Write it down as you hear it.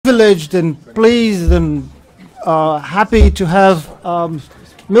privileged and pleased and happy to have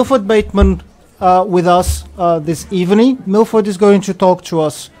Milford Bateman with us this evening. Milford is going to talk to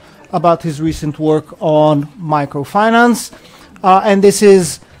us about his recent work on microfinance, and this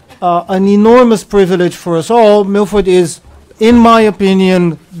is an enormous privilege for us all. Milford is, in my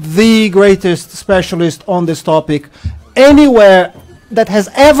opinion, the greatest specialist on this topic anywhere that has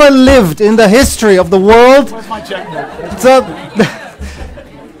ever lived in the history of the world. Where's my checkbook? So,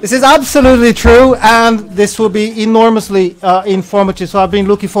 this is absolutely true, and this will be enormously informative. So I've been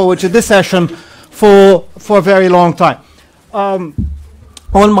looking forward to this session for a very long time.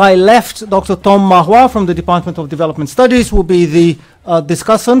 On my left, Dr. Tom Marois from the Department of Development Studies will be the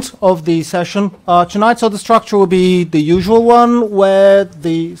discussant of the session tonight. So the structure will be the usual one, where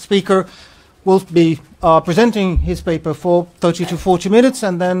the speaker will be presenting his paper for 30 to 40 minutes,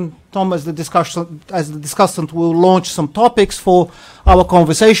 and then Tom, as the discussant, will launch some topics for our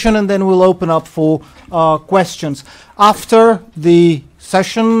conversation, and then we'll open up for questions. After the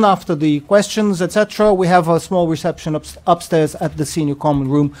session, after the questions, etc., we have a small reception upstairs at the senior common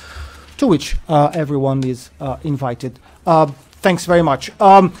room, to which everyone is invited. Thanks very much.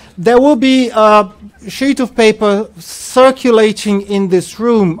 There will be a sheet of paper circulating in this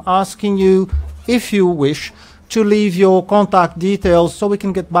room asking you, if you wish, to leave your contact details so we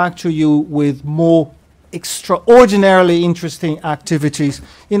can get back to you with more extraordinarily interesting activities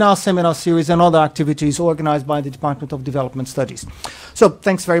in our seminar series and other activities organized by the Department of Development Studies. So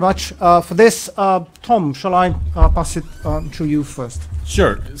thanks very much for this. Tom, shall I pass it to you first?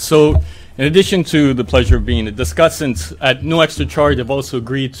 Sure. So in addition to the pleasure of being a discussant, at no extra charge, I've also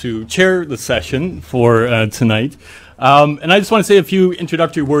agreed to chair the session for tonight. And I just want to say a few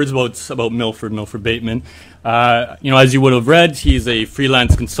introductory words about Milford Bateman. As you would have read, he's a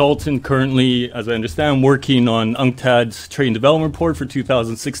freelance consultant currently, as I understand, working on UNCTAD's Trade and Development Report for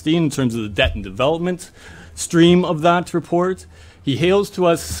 2016 in terms of the debt and development stream of that report. He hails to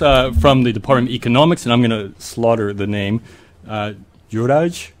us from the Department of Economics, and I'm going to slaughter the name,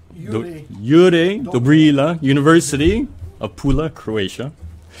 Juraj, Dobrila University of Pula, Croatia.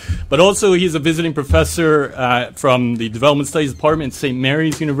 But also he's a visiting professor from the Development Studies Department at St.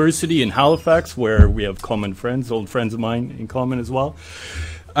 Mary's University in Halifax, where we have common friends, old friends of mine in common as well.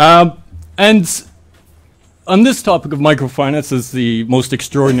 And on this topic of microfinance, as the most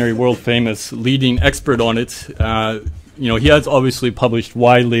extraordinary, world-famous leading expert on it, he has obviously published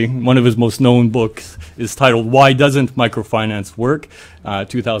widely. One of his most known books is titled Why Doesn't Microfinance Work?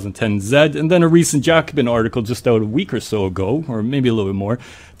 2010 Z, and then a recent Jacobin article just out a week or so ago, or maybe a little bit more,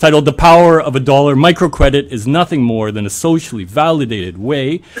 titled The Power of a Dollar. Microcredit is nothing more than a socially validated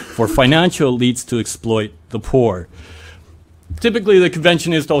way for financial elites to exploit the poor. Typically, the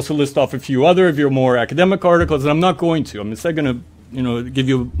convention is to also list off a few other of your more academic articles, and I'm not going to. I'm instead going to give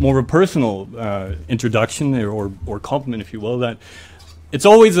you more of a personal introduction or compliment, if you will, that it's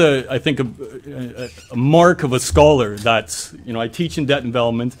always I think a mark of a scholar that, I teach in debt and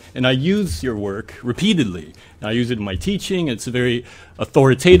development, and I use your work repeatedly. And I use it in my teaching. It's a very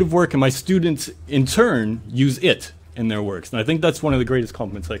authoritative work, and my students, in turn, use it in their works. And I think that's one of the greatest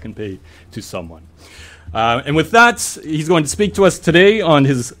compliments I can pay to someone. And with that, he's going to speak to us today on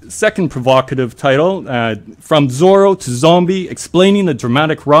his second provocative title, From Zorro to Zombie, Explaining the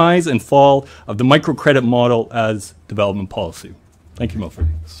Dramatic Rise and Fall of the Microcredit Model as Development Policy. Thank you, Milford.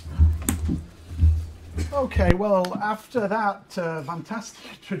 Okay, well, after that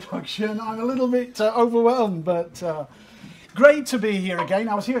fantastic introduction, I'm a little bit overwhelmed, but great to be here again.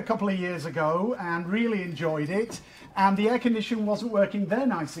 I was here a couple of years ago and really enjoyed it. And the air conditioning wasn't working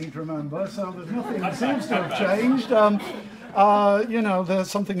then, I seem to remember, so there's nothing that seems to have changed. There's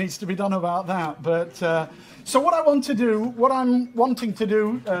something needs to be done about that. But so what I'm wanting to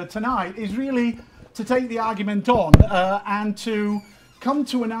do tonight is really to take the argument on and to come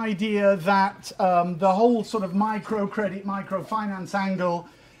to an idea that the whole sort of microcredit, microfinance angle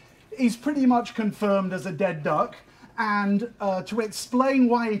is pretty much confirmed as a dead duck. And to explain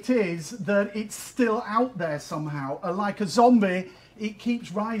why it is that it's still out there somehow. Like a zombie, it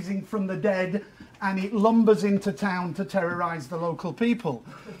keeps rising from the dead and it lumbers into town to terrorize the local people.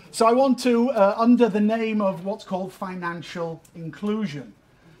 So I want to, under the name of what's called financial inclusion.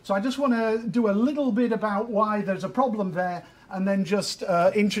 So I just want to do a little bit about why there's a problem there, and then just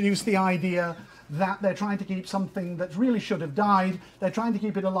introduce the idea that they're trying to keep something that really should have died. They're trying to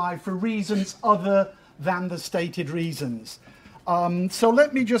keep it alive for reasons other than the stated reasons. So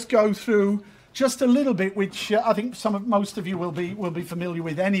let me just go through just a little bit, which I think most of you will be familiar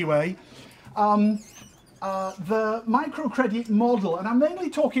with anyway. The microcredit model, and I'm mainly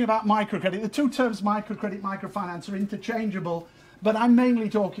talking about microcredit. The two terms microcredit, microfinance are interchangeable, But I'm mainly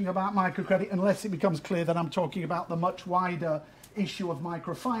talking about microcredit unless it becomes clear that I'm talking about the much wider issue of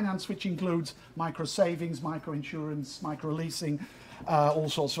microfinance, which includes micro savings, micro insurance, micro leasing, all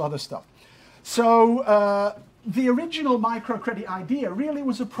sorts of other stuff. So the original microcredit idea really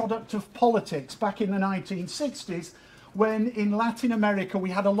was a product of politics back in the 1960s, when in Latin America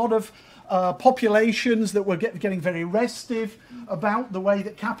we had a lot of populations that were getting very restive about the way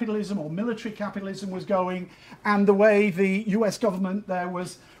that capitalism or military capitalism was going, and the way the US government there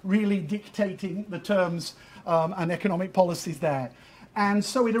was really dictating the terms and economic policies there. And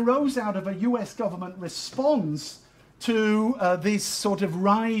so it arose out of a US government response to this sort of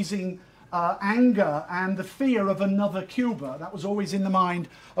rising anger and the fear of another Cuba. That was always in the mind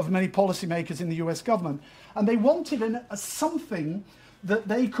of many policymakers in the US government. And they wanted something that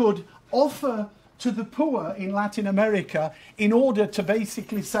they could offer to the poor in Latin America in order to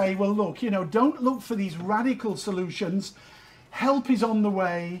basically say, well, look, you know, don't look for these radical solutions. Help is on the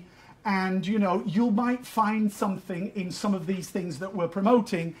way. And, you know, you might find something in some of these things that we're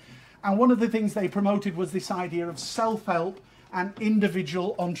promoting. And one of the things they promoted was this idea of self-help and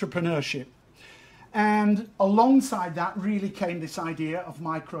individual entrepreneurship. And alongside that really came this idea of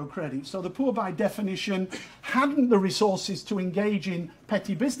microcredit. So the poor, by definition, hadn't the resources to engage in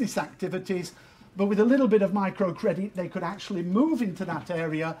petty business activities, but with a little bit of microcredit, they could actually move into that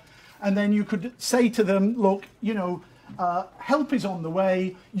area. And then you could say to them, look, you know, help is on the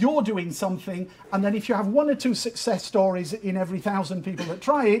way, you're doing something, and then if you have one or two success stories in every 1,000 people that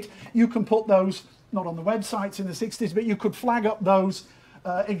try it, you can put those, not on the websites in the 60s, but you could flag up those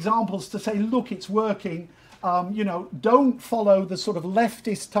examples to say, look, it's working. You know, don't follow the sort of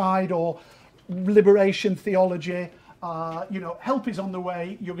leftist tide or liberation theology. You know, help is on the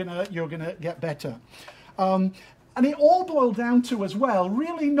way, you're gonna get better. And it all boiled down to, as well,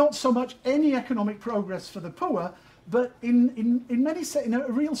 really not so much any economic progress for the poor, but in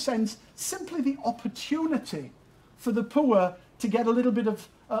a real sense, simply the opportunity for the poor to get a little bit of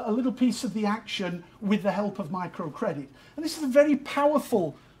a little piece of the action with the help of microcredit. And this is a very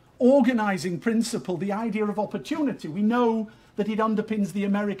powerful organizing principle, the idea of opportunity. We know that it underpins the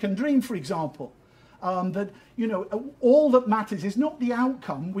American dream, for example. That, you know, all that matters is not the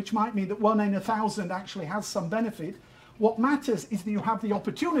outcome, which might mean that 1 in 1,000 actually has some benefit. What matters is that you have the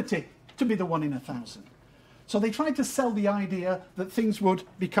opportunity to be the 1 in 1,000. So they tried to sell the idea that things would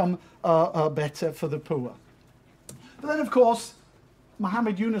become better for the poor. But then, of course,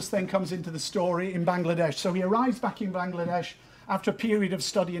 Muhammad Yunus then comes into the story in Bangladesh. So he arrives back in Bangladesh after a period of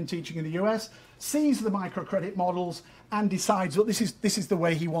study and teaching in the US, sees the microcredit models, and decides that this is the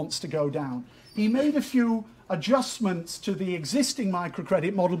way he wants to go down. He made a few adjustments to the existing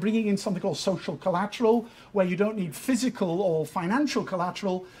microcredit model, bringing in something called social collateral, where you don't need physical or financial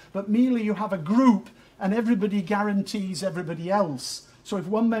collateral, but merely you have a group and everybody guarantees everybody else. So if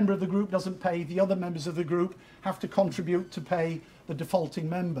one member of the group doesn't pay, the other members of the group have to contribute to pay the defaulting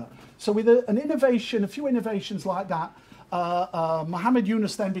member. So with an innovation, a few innovations like that, Muhammad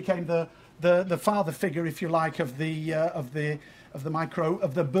Yunus then became the father figure, if you like, of the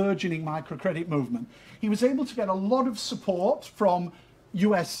burgeoning microcredit movement. He was able to get a lot of support from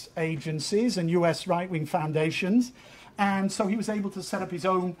US agencies and US right-wing foundations, and so he was able to set up his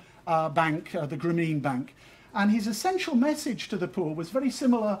own bank, the Grameen Bank. And his essential message to the poor was very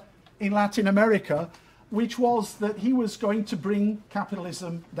similar in Latin America, which was that he was going to bring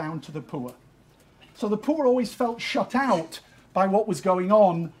capitalism down to the poor. So the poor always felt shut out by what was going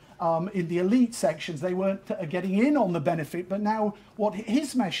on in the elite sections. They weren't getting in on the benefit, but now what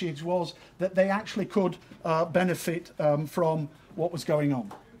his message was that they actually could benefit from what was going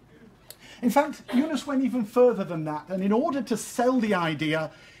on. In fact, Yunus went even further than that, and in order to sell the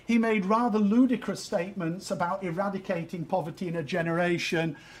idea, he made rather ludicrous statements about eradicating poverty in a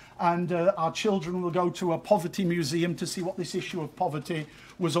generation, and our children will go to a poverty museum to see what this issue of poverty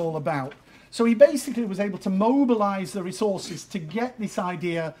was all about. So he basically was able to mobilize the resources to get this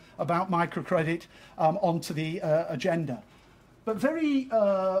idea about microcredit onto the agenda. But very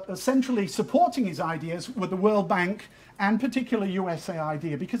centrally supporting his ideas were the World Bank and particular USA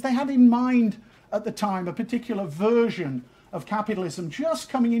idea, because they had in mind at the time a particular version of capitalism just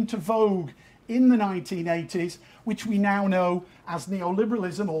coming into vogue in the 1980s, which we now know as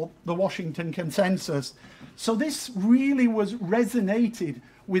neoliberalism or the Washington Consensus. So this really resonated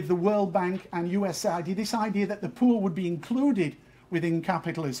with the World Bank and US idea, this idea that the poor would be included within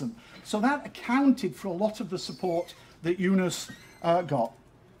capitalism. So that accounted for a lot of the support that Yunus got.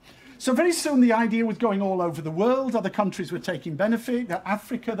 So very soon the idea was going all over the world. Other countries were taking benefit.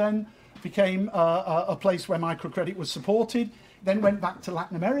 Africa then became a place where microcredit was supported. then went back to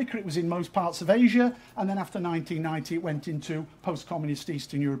Latin America. It was in most parts of Asia, and then after 1990 it went into post-communist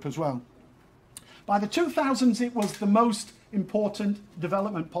Eastern Europe as well. By the 2000s, it was the most important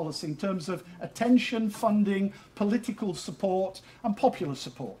development policy in terms of attention, funding, political support, and popular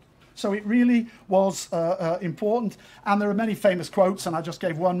support. So it really was important. And there are many famous quotes, and I just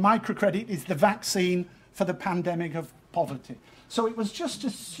gave one. Microcredit is the vaccine for the pandemic of poverty. So it was just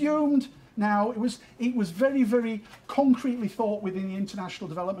assumed now, it was very, very concretely thought within the international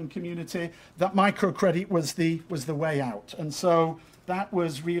development community that microcredit was the way out. And so that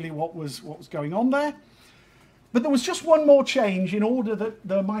was really what was going on there. But there was just one more change in order that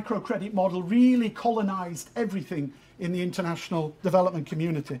the microcredit model really colonized everything in the international development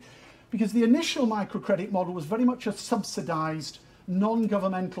community. Because the initial microcredit model was very much a subsidized,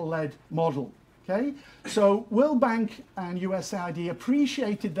 non-governmental-led model. Okay? So World Bank and USAID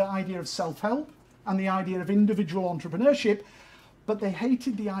appreciated the idea of self-help and the idea of individual entrepreneurship, but they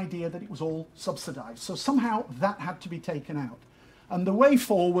hated the idea that it was all subsidized. So somehow that had to be taken out. And the way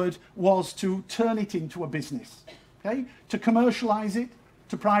forward was to turn it into a business, okay? To commercialize it,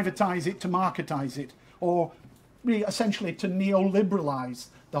 to privatize it, to marketize it, or really essentially to neoliberalize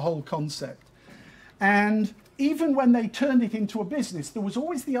the whole concept. And even when they turned it into a business, there was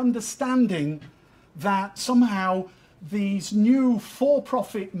always the understanding that somehow these new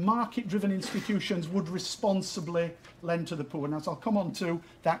for-profit, market-driven institutions would responsibly lend to the poor. And as I'll come on to,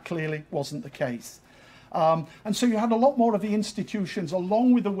 that clearly wasn't the case. And so you had a lot more of the institutions,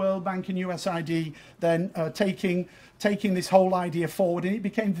 along with the World Bank and USAID, then taking this whole idea forward, and it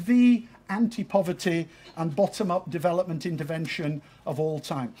became the anti-poverty and bottom-up development intervention of all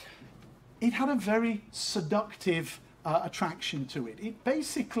time. It had a very seductive attraction to it. It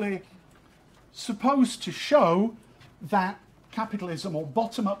basically supposed to show that capitalism, or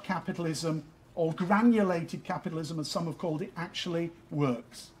bottom-up capitalism, or granulated capitalism, as some have called it, actually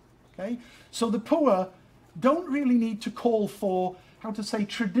works. Okay? So the poor don't really need to call for, how to say,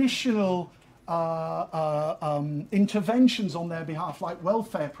 traditional interventions on their behalf, like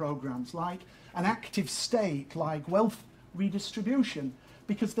welfare programs, like an active state, like wealth redistribution,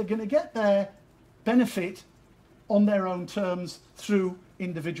 because they're going to get their benefit on their own terms through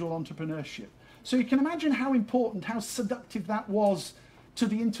individual entrepreneurship. So you can imagine how important, how seductive that was to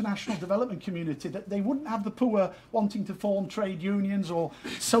the international development community, that they wouldn't have the poor wanting to form trade unions or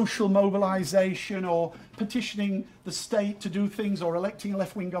social mobilization or petitioning the state to do things or electing a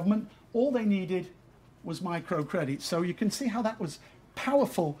left-wing government. All they needed was microcredit. So you can see how that was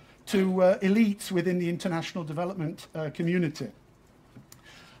powerful to elites within the international development community.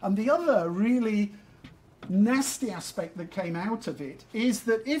 And the other really nasty aspect that came out of it is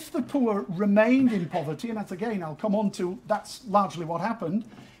that if the poor remained in poverty, and that's again, I'll come on to, that's largely what happened,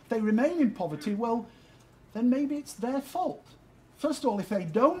 if they remain in poverty, well, then maybe it's their fault. First of all, if they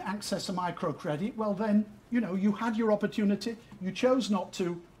don't access a microcredit, well then, you know, you had your opportunity, you chose not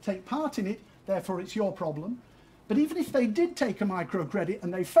to take part in it, therefore it's your problem. But even if they did take a microcredit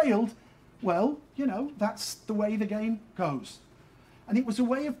and they failed, well, you know, that's the way the game goes. And it was a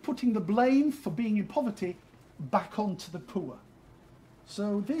way of putting the blame for being in poverty back onto the poor.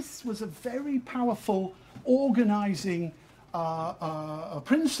 So this was a very powerful organizing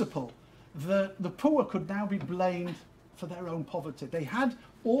principle, that the poor could now be blamed for their own poverty. They had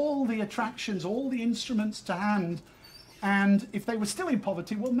all the attractions, all the instruments to hand, and if they were still in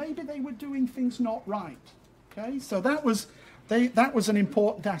poverty, well, maybe they were doing things not right. Okay, so that was an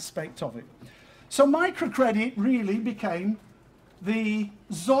important aspect of it. So microcredit really became the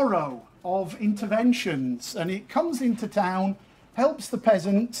Zorro of interventions, and it comes into town, helps the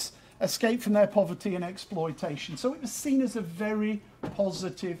peasants escape from their poverty and exploitation. So it was seen as a very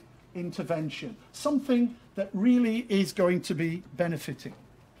positive intervention, something that really is going to be benefiting.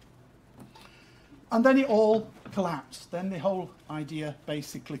 And then it all collapsed. Then the whole idea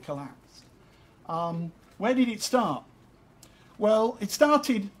basically collapsed. Where did it start? Well, it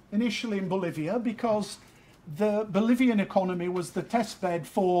started initially in Bolivia, because the Bolivian economy was the testbed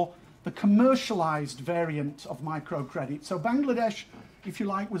for the commercialized variant of microcredit. So Bangladesh, if you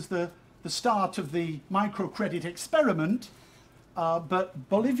like, was the start of the microcredit experiment, but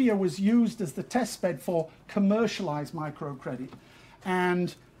Bolivia was used as the testbed for commercialized microcredit.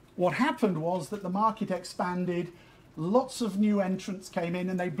 And what happened was that the market expanded, lots of new entrants came in,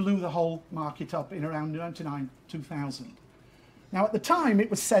 and they blew the whole market up in around 99, 2000. Now, at the time, it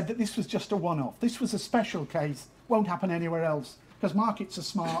was said that this was just a one-off. This was a special case, won't happen anywhere else, because markets are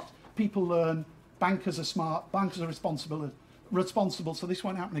smart, people learn, bankers are smart, bankers are responsible, so this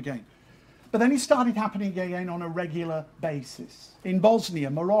won't happen again. But then it started happening again on a regular basis. In Bosnia,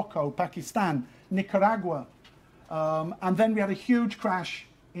 Morocco, Pakistan, Nicaragua, And then we had a huge crash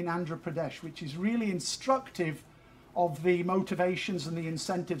in Andhra Pradesh, which is really instructive of the motivations and the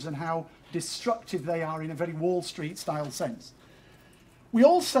incentives and how destructive they are in a very Wall Street style sense. We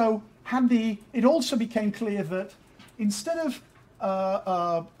also had it also became clear that instead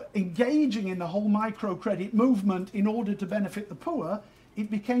of engaging in the whole microcredit movement in order to benefit the poor,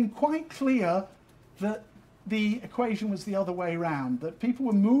 it became quite clear that the equation was the other way around, that people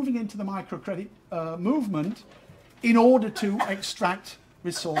were moving into the microcredit movement in order to extract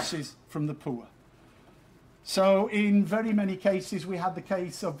resources from the poor. So in very many cases, we had the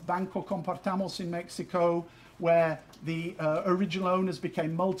case of Banco Compartamos in Mexico, where the original owners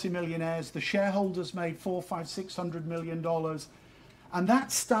became multimillionaires, the shareholders made $400, $500, $600 million, and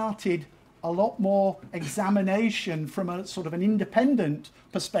that started a lot more examination from a sort of an independent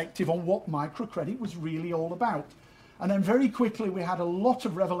perspective on what microcredit was really all about. And then very quickly we had a lot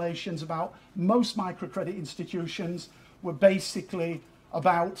of revelations about most microcredit institutions were basically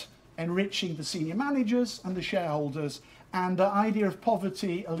about enriching the senior managers and the shareholders, and the idea of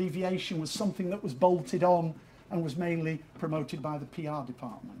poverty alleviation was something that was bolted on and was mainly promoted by the PR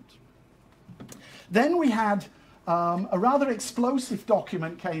department. Then we had a rather explosive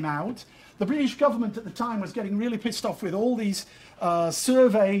document came out. The British government at the time was getting really pissed off with all these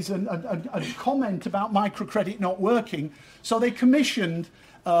surveys and comment about microcredit not working, so they commissioned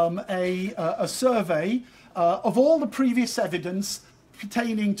a survey of all the previous evidence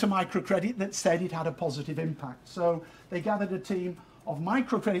pertaining to microcredit that said it had a positive impact. So they gathered a team of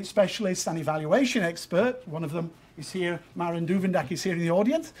microcredit specialists and evaluation experts. One of them is here, Maren Duvendak is here in the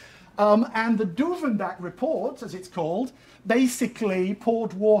audience. And the Duvendak report, as it's called, basically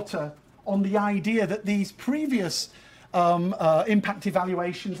poured water on the idea that these previous impact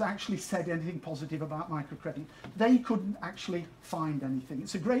evaluations actually said anything positive about microcredit. They couldn't actually find anything.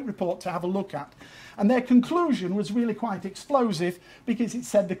 It's a great report to have a look at. And their conclusion was really quite explosive, because it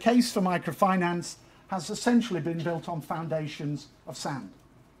said the case for microfinance has essentially been built on foundations of sand.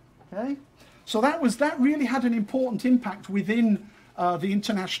 Okay? So that really had an important impact within the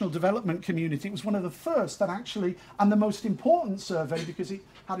international development community. It was one of the first that actually, and the most important survey, because it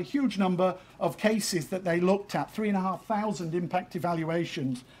had a huge number of cases that they looked at. 3,500 impact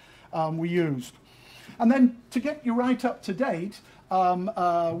evaluations we used. And then to get you right up to date,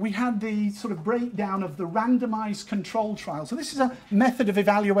 we had the sort of breakdown of the randomized control trial. So this is a method of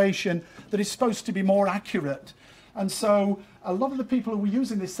evaluation that is supposed to be more accurate. And so a lot of the people who were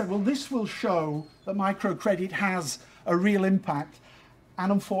using this said, well, this will show that microcredit has a real impact.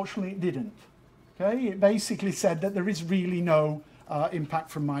 And unfortunately, it didn't. Okay? It basically said that there is really no impact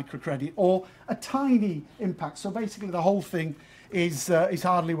from microcredit, or a tiny impact. So basically, the whole thing is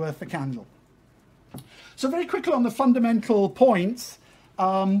hardly worth the candle. So very quickly on the fundamental points,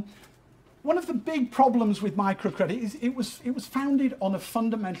 one of the big problems with microcredit is it was founded on a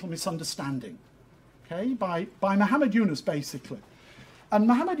fundamental misunderstanding, okay, by Muhammad Yunus, basically. And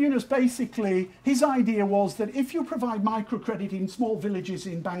Muhammad Yunus, basically, his idea was that if you provide microcredit in small villages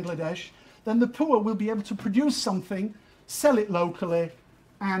in Bangladesh, then the poor will be able to produce something, sell it locally,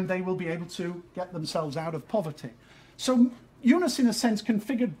 and they will be able to get themselves out of poverty. So Yunus, in a sense,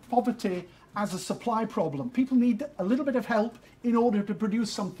 configured poverty as a supply problem. People need a little bit of help in order to produce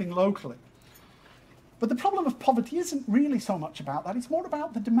something locally. But the problem of poverty isn't really so much about that. It's more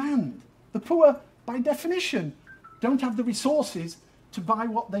about the demand. The poor, by definition, don't have the resources to buy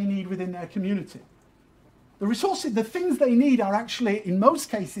what they need within their community. The resources, the things they need are actually, in most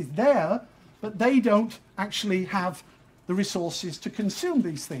cases, there, but they don't actually have the resources to consume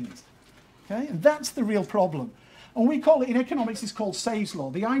these things. Okay? And that's the real problem. And we call it, in economics, it's called Say's law,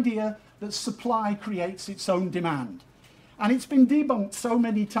 the idea that supply creates its own demand. And it's been debunked so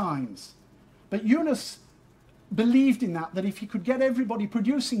many times. But Yunus believed in that if you could get everybody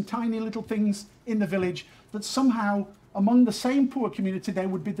producing tiny little things in the village, that somehow among the same poor community there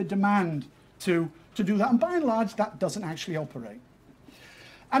would be the demand to do that. And by and large, that doesn't actually operate.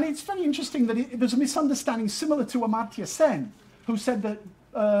 And it's very interesting that there's a misunderstanding similar to Amartya Sen, who said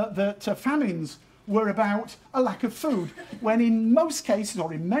that famines were about a lack of food, when in most cases,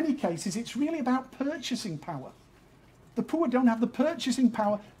 or in many cases, it's really about purchasing power. The poor don't have the purchasing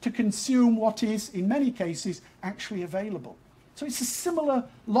power to consume what is, in many cases, actually available. So it's a similar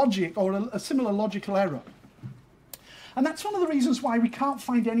logic, or a similar logical error. And that's one of the reasons why we can't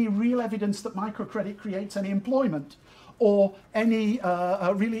find any real evidence that microcredit creates any employment or any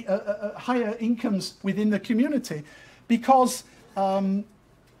really higher incomes within the community, because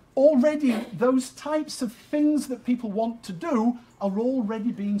already those types of things that people want to do are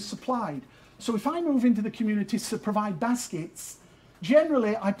already being supplied. So if I move into the community to provide baskets,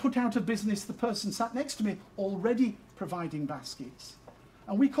 Generally, I put out of business the person sat next to me already providing baskets.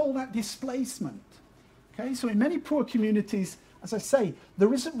 And we call that displacement. Okay, so in many poor communities, as I say,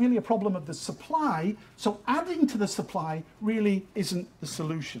 there isn't really a problem of the supply, so adding to the supply really isn't the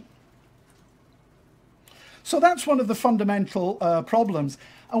solution. So that's one of the fundamental problems.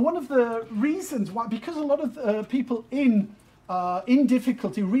 And one of the reasons why, because a lot of people in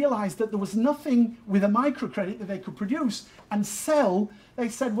difficulty realized that there was nothing with a microcredit that they could produce and sell, they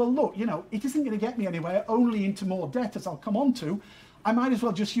said, well, look, you know, it isn't going to get me anywhere, only into more debt, as I'll come on to. I might as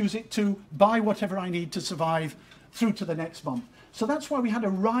well just use it to buy whatever I need to survive through to the next month. So that's why we had a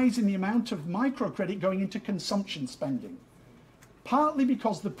rise in the amount of microcredit going into consumption spending. Partly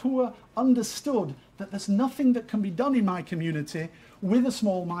because the poor understood that there's nothing that can be done in my community with a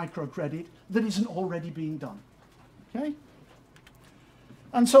small microcredit that isn't already being done. Okay?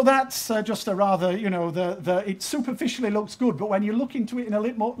 And so that's just a rather, you know, it superficially looks good, but when you look into it in a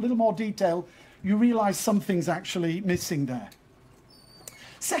little more detail, you realize something's actually missing there.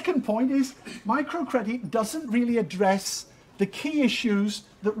 Second point is microcredit doesn't really address the key issues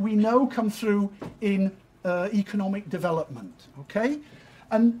that we know come through in economic development, okay?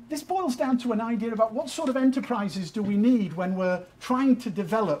 And this boils down to an idea about what sort of enterprises do we need when we're trying to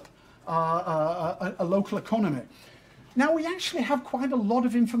develop a local economy. Now, we actually have quite a lot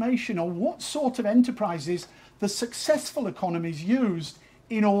of information on what sort of enterprises the successful economies used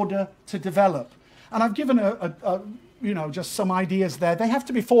in order to develop. And I've given you know, just some ideas there. They have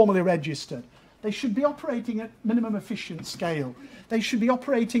to be formally registered. They should be operating at minimum efficient scale. They should be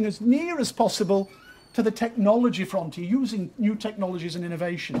operating as near as possible to the technology frontier, using new technologies and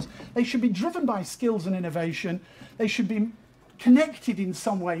innovations. They should be driven by skills and innovation. They should be connected in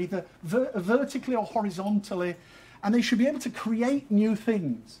some way, either vertically or horizontally, and they should be able to create new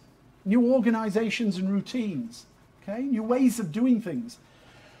things, new organizations and routines, okay? New ways of doing things.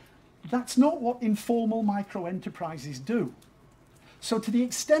 That's not what informal micro-enterprises do. So to the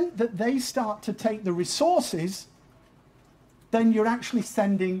extent that they start to take the resources, then you're actually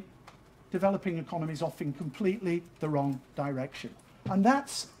sending developing economies off in completely the wrong direction. And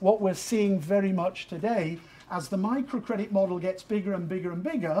that's what we're seeing very much today. As the microcredit model gets bigger and bigger and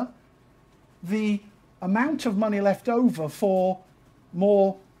bigger, the amount of money left over for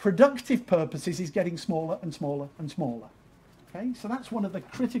more productive purposes is getting smaller and smaller and smaller. Okay, so that's one of the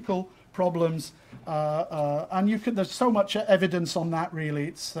critical problems, and there's so much evidence on that, really,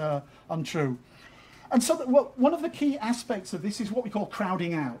 it's untrue. And so one of the key aspects of this is what we call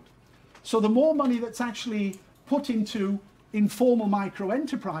crowding out. So the more money that's actually put into informal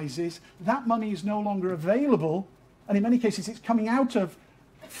micro-enterprises, that money is no longer available, and in many cases it's coming out of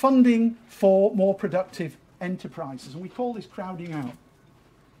funding for more productive enterprises, and we call this crowding out.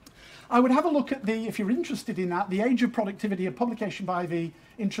 I would have a look at if you're interested in that, The Age of Productivity, a publication by the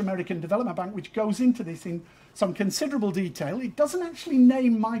Inter-American Development Bank, which goes into this in some considerable detail. It doesn't actually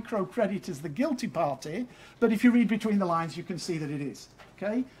name microcredit as the guilty party, but if you read between the lines, you can see that it is.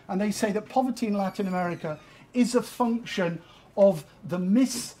 Okay? And they say that poverty in Latin America is a function of the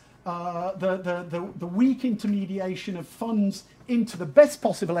weak intermediation of funds into the best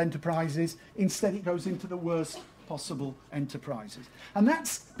possible enterprises. Instead, it goes into the worst possible enterprises. And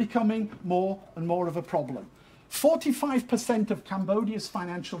that's becoming more and more of a problem. 45% of Cambodia's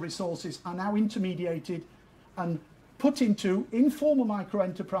financial resources are now intermediated and put into informal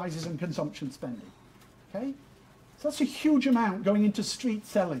micro-enterprises and consumption spending. Okay? So that's a huge amount going into street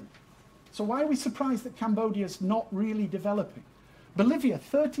selling. So why are we surprised that Cambodia is not really developing? Bolivia,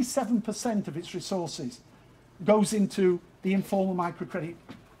 37% of its resources goes into the informal microcredit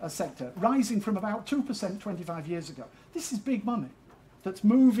sector, rising from about 2% 25 years ago. This is big money that's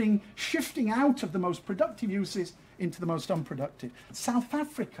moving, shifting out of the most productive uses into the most unproductive. South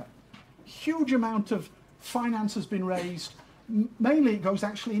Africa, huge amount of finance has been raised. Mainly it goes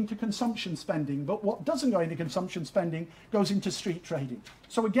actually into consumption spending, but what doesn't go into consumption spending goes into street trading.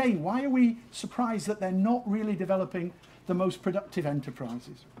 So again, why are we surprised that they're not really developing the most productive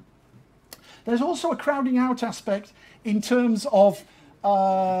enterprises? There's also a crowding out aspect in terms of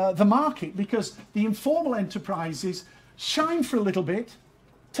the market, because the informal enterprises shine for a little bit,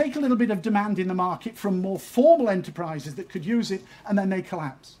 take a little bit of demand in the market from more formal enterprises that could use it, and then they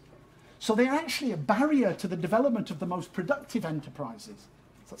collapse. So they're actually a barrier to the development of the most productive enterprises.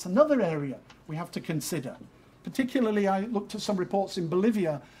 So that's another area we have to consider. Particularly, I looked at some reports in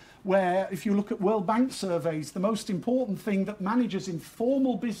Bolivia where, if you look at World Bank surveys, the most important thing that managers in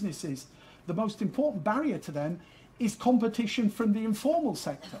formal businesses, the most important barrier to them is competition from the informal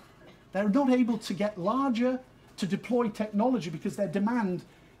sector. They're not able to get larger, to deploy technology, because their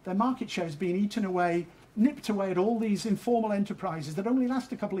market share is being eaten away nipped away at all these informal enterprises that only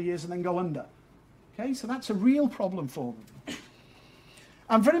last a couple of years and then go under. Okay, so that's a real problem for them.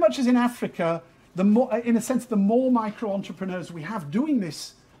 And very much as in Africa, the more, in a sense, the more micro-entrepreneurs we have doing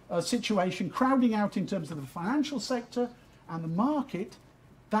this situation, crowding out in terms of the financial sector and the market,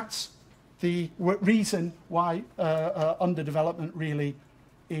 that's the reason why underdevelopment really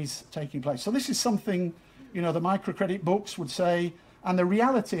is taking place. So this is something, you know, the microcredit books would say, and the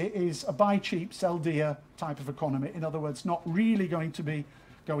reality is a buy cheap, sell dear type of economy. In other words, not really going to be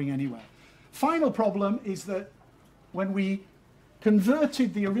going anywhere. Final problem is that when we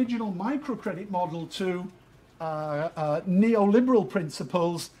converted the original microcredit model to neoliberal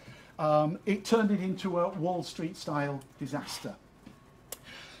principles, it turned it into a Wall Street style disaster.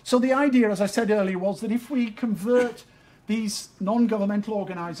 So the idea, as I said earlier, was that if we convert these non-governmental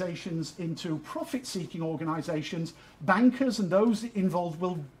organizations into profit-seeking organizations, bankers and those involved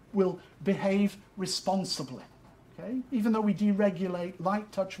will behave responsibly. Okay? Even though we deregulate,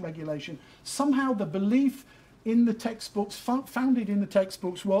 light touch regulation, somehow the belief in the textbooks, founded in the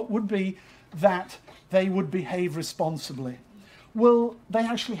textbooks, would be that they would behave responsibly. Well, they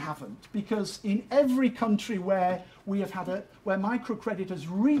actually haven't, because in every country where we have had where microcredit has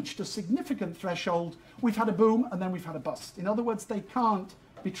reached a significant threshold, we've had a boom and then we've had a bust. In other words, they can't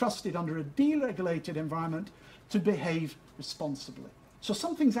be trusted under a deregulated environment to behave responsibly. So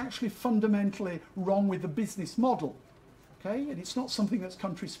something's actually fundamentally wrong with the business model, okay? And it's not something that's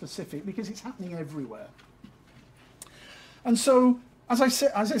country specific, because it's happening everywhere. And so, as I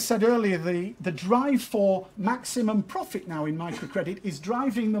said earlier, the drive for maximum profit now in microcredit is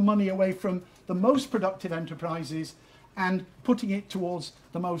driving the money away from the most productive enterprises and putting it towards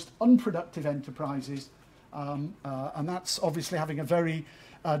the most unproductive enterprises. And that's obviously having a very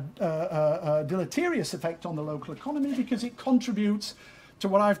deleterious effect on the local economy, because it contributes to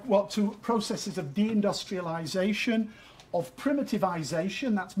to processes of de-industrialisation, of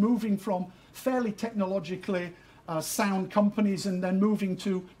primitivisation. That's moving from fairly technologically sound companies and then moving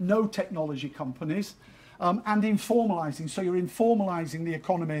to no technology companies, and informalising. So you're informalising the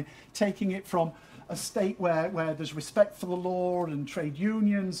economy, taking it from a state where there's respect for the law and trade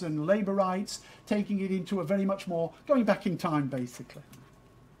unions and labour rights, taking it into a very much more, going back in time basically.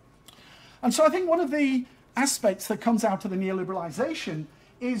 And so I think one of the aspects that comes out of the neoliberalisation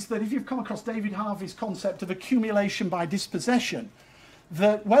is that if you've come across David Harvey's concept of accumulation by dispossession,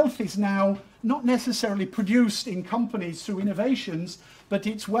 that wealth is now not necessarily produced in companies through innovations, but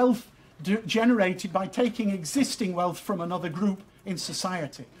it's wealth generated by taking existing wealth from another group in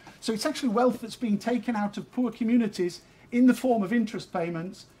society. So it's actually wealth that's being taken out of poor communities in the form of interest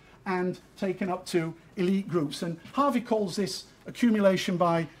payments and taken up to elite groups. And Harvey calls this accumulation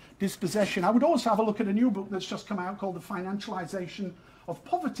by dispossession. I would also have a look at a new book that's just come out called The Financialisation of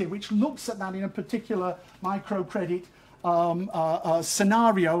Poverty, which looks at that in a particular microcredit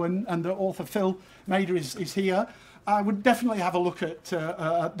scenario, and the author Phil Mader is here. I would definitely have a look at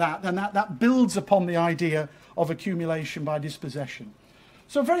that, and that builds upon the idea of accumulation by dispossession.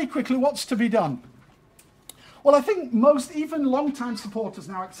 So very quickly, what's to be done? Well, I think most, even long-time supporters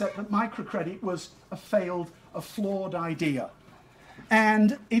now accept that microcredit was a flawed idea.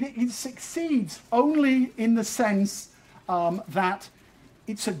 And it succeeds only in the sense that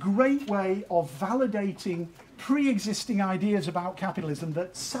it's a great way of validating pre-existing ideas about capitalism,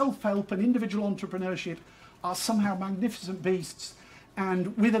 that self-help and individual entrepreneurship are somehow magnificent beasts,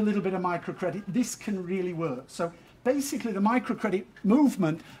 and with a little bit of microcredit, this can really work. So basically the microcredit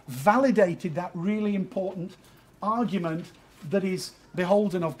movement validated that really important argument that is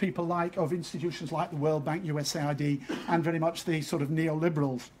beholden of people like, of institutions like the World Bank, USAID, and very much the sort of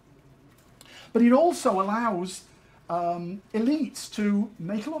neoliberals. But it also allows elites to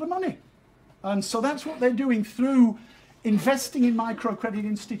make a lot of money. And so that's what they're doing through investing in microcredit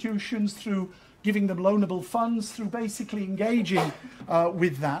institutions, through giving them loanable funds, through basically engaging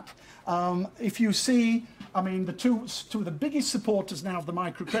with that. If you see, I mean, the two of the biggest supporters now of the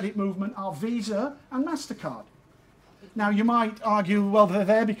microcredit movement are Visa and MasterCard. Now, you might argue, well, they're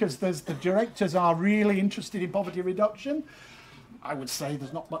there because the directors are really interested in poverty reduction. I would say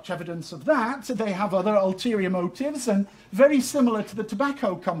there's not much evidence of that. They have other ulterior motives, and very similar to the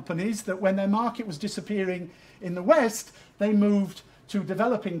tobacco companies, that when their market was disappearing in the West, they moved to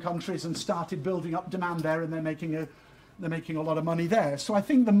developing countries and started building up demand there, and they're making a lot of money there. So I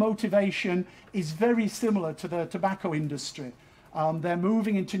think the motivation is very similar to the tobacco industry. They're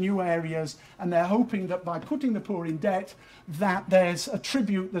moving into new areas, and they're hoping that by putting the poor in debt, that there's a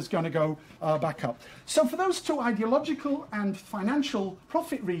tribute that's going to go back up. So for those two ideological and financial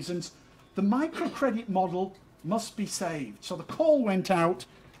profit reasons, the microcredit model must be saved. So the call went out,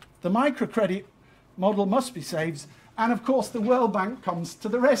 the microcredit model must be saved. And of course, the World Bank comes to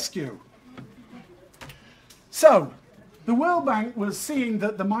the rescue. So, the World Bank was seeing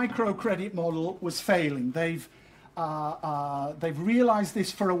that the microcredit model was failing. They've realized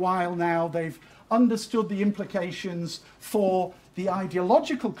this for a while now. They've understood the implications for the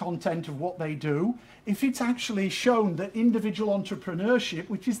ideological content of what they do. If it's actually shown that individual entrepreneurship,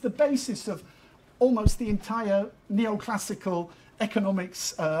 which is the basis of almost the entire neoclassical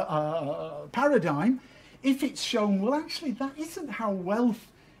economics paradigm, if it's shown, well, actually, that isn't how wealth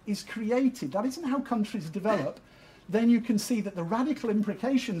is created, that isn't how countries develop, then you can see that the radical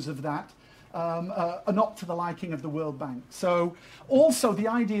implications of that are not to the liking of the World Bank. So also the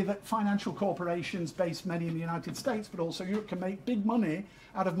idea that financial corporations, based many in the United States, but also Europe, can make big money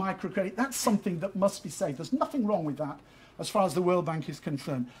out of microcredit, that's something that must be saved. There's nothing wrong with that as far as the World Bank is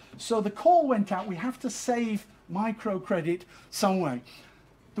concerned. So the call went out, we have to save microcredit some way.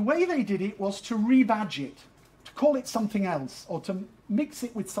 The way they did it was to rebadge it, to call it something else, or to mix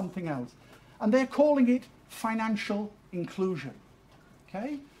it with something else. And they're calling it financial inclusion.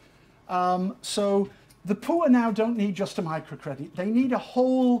 Okay? So the poor now don't need just a microcredit. They need a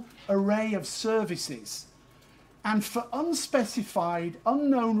whole array of services. And for unspecified,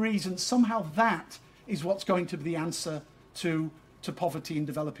 unknown reasons, somehow that is what's going to be the answer to poverty in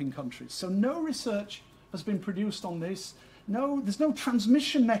developing countries. So no research has been produced on this. No, there's no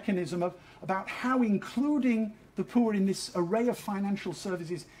transmission mechanism about how including the poor in this array of financial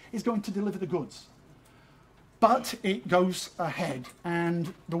services is going to deliver the goods. But it goes ahead,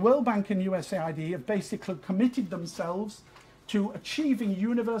 and the World Bank and USAID have basically committed themselves to achieving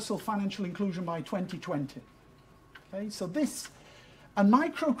universal financial inclusion by 2020. Okay, so this, and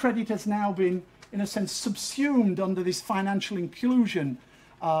microcredit has now been, in a sense, subsumed under this financial inclusion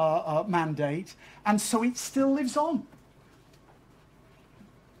mandate, and so it still lives on.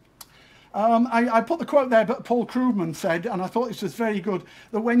 I put the quote there, but Paul Krugman said, and I thought this was very good,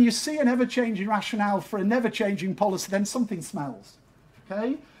 that when you see an ever-changing rationale for a never-changing policy, then something smells.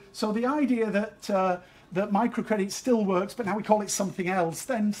 Okay? So the idea that, that microcredit still works, but now we call it something else,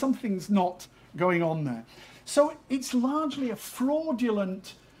 then something's not going on there. So it's largely a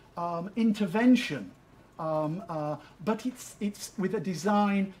fraudulent intervention, but it's with a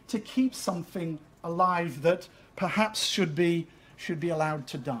design to keep something alive that perhaps should be allowed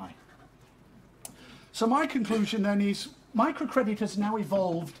to die. So my conclusion then is microcredit has now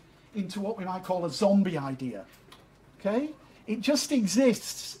evolved into what we might call a zombie idea. Okay? It just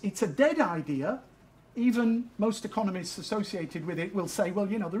exists. It's a dead idea. Even most economists associated with it will say, well,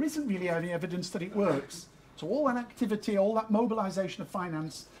 you know, there isn't really any evidence that it works. So all that activity, all that mobilization of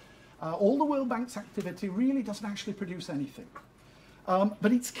finance, all the World Bank's activity really doesn't actually produce anything.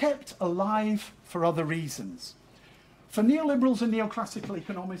 But it's kept alive for other reasons. For neoliberals and neoclassical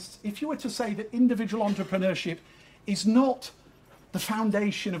economists, if you were to say that individual entrepreneurship is not the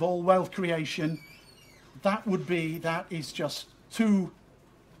foundation of all wealth creation, that is just too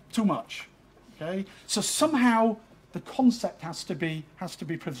much. Okay? So somehow the concept has to be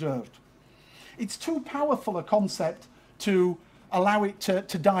preserved. It's too powerful a concept to allow it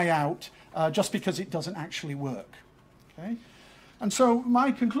to die out just because it doesn't actually work. Okay? And so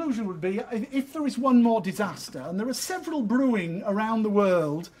my conclusion would be, if there is one more disaster, and there are several brewing around the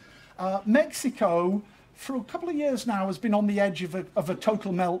world, Mexico, for a couple of years now, has been on the edge of a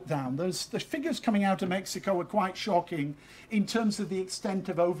total meltdown. The figures coming out of Mexico are quite shocking in terms of the extent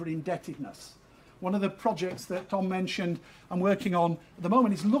of over-indebtedness. One of the projects that Tom mentioned I'm working on at the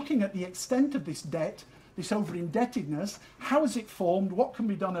moment is looking at the extent of this debt, this over-indebtedness, how is it formed, what can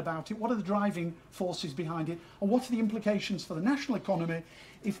be done about it, what are the driving forces behind it, and what are the implications for the national economy.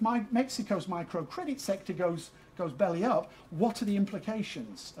 If Mexico's microcredit sector goes belly up, what are the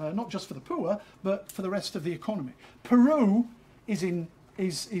implications, not just for the poor, but for the rest of the economy? Peru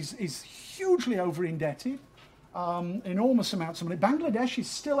is hugely over-indebted, enormous amounts of money. Bangladesh is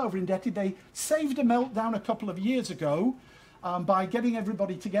still over-indebted. They saved a meltdown a couple of years ago, by getting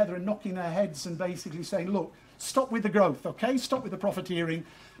everybody together and knocking their heads and basically saying, look, stop with the growth, okay? Stop with the profiteering.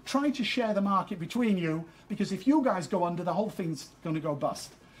 Try to share the market between you, because if you guys go under, the whole thing's going to go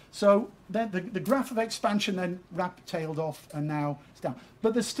bust. So then the graph of expansion then tailed off, and now it's down.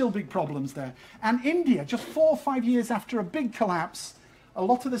 But there's still big problems there. And India, just 4 or 5 years after a big collapse, a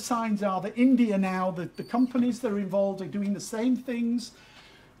lot of the signs are that India now, the companies that are involved are doing the same things.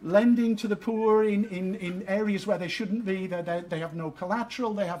 lending to the poor in areas where they shouldn't be. They have no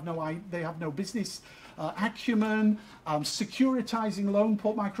collateral, they have no business acumen, securitizing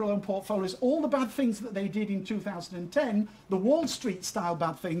micro loan portfolios, all the bad things that they did in 2010, the Wall Street style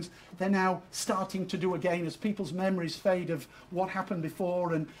bad things, they're now starting to do again as people's memories fade of what happened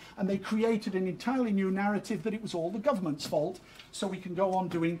before, and they created an entirely new narrative that it was all the government's fault, so we can go on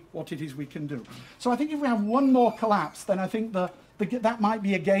doing what it is we can do. So I think if we have one more collapse, then I think that might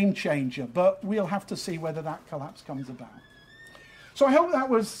be a game changer, but we'll have to see whether that collapse comes about. So I hope that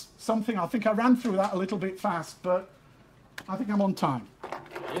was something. I think I ran through that a little bit fast, but I think I'm on time.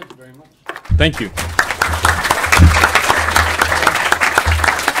 Yes, very much. Thank you.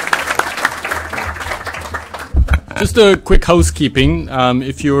 Just a quick housekeeping.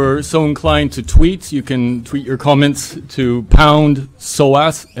 If you're so inclined to tweet, you can tweet your comments to pound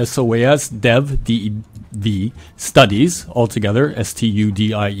SOAS, S-O-A-S, dev, D-E-V, studies, altogether,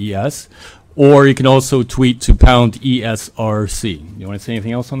 S-T-U-D-I-E-S. Or you can also tweet to pound ESRC. You want to say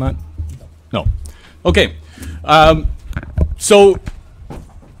anything else on that? No. Okay. So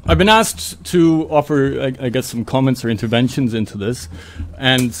I've been asked to offer, I guess, some comments or interventions into this.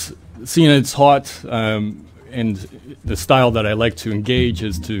 And seeing it's hot, and the style that I like to engage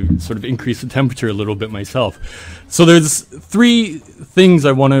is to sort of increase the temperature a little bit myself. So there's three things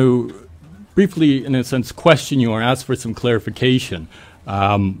I want to briefly, in a sense, question you or ask for some clarification.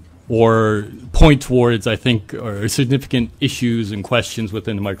 Or point towards, I think, are significant issues and questions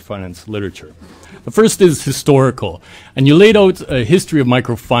within the microfinance literature. The first is historical. And you laid out a history of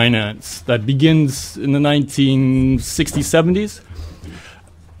microfinance that begins in the 1960s, 70s.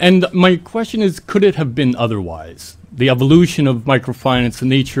 And my question is, could it have been otherwise? The evolution of microfinance, the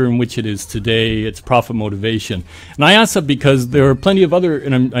nature in which it is today, its profit motivation. And I ask that because there are plenty of other,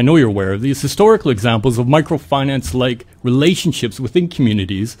 and I know you're aware of these, historical examples of microfinance-like relationships within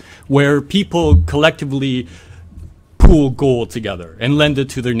communities where people collectively pool gold together and lend it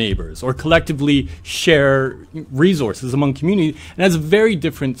to their neighbors, or collectively share resources among communities, and has a very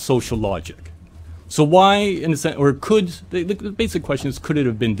different social logic. So why, in a sense, or could, the basic question is, could it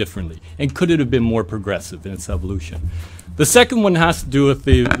have been differently? And could it have been more progressive in its evolution? The second one has to do with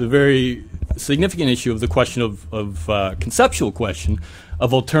the very significant issue of the question of conceptual question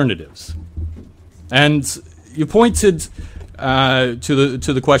of alternatives. And you pointed to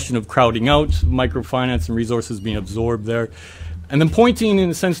the question of crowding out microfinance and resources being absorbed there, and then pointing, in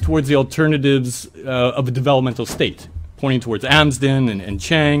a sense, towards the alternatives of a developmental state, pointing towards Amsden and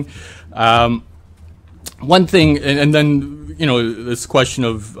Chang. One thing, and then, you know, this question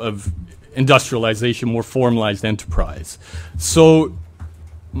of industrialization, more formalized enterprise. So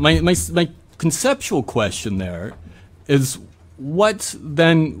my conceptual question there is, what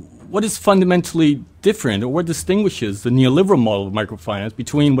is fundamentally different, or what distinguishes the neoliberal model of microfinance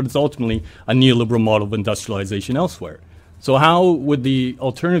between what is ultimately a neoliberal model of industrialization elsewhere? So how would the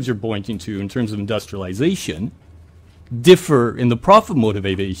alternatives you're pointing to in terms of industrialization differ in the profit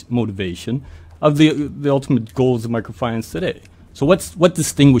motivation of the ultimate goals of microfinance today? So what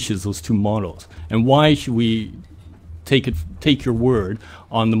distinguishes those two models, and why should we take your word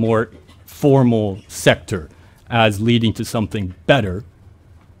on the more formal sector as leading to something better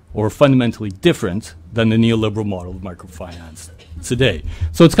or fundamentally different than the neoliberal model of microfinance today?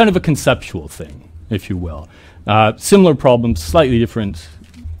 So it's kind of a conceptual thing, if you will. Similar problems, slightly different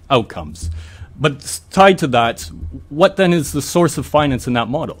outcomes. But tied to that, what then is the source of finance in that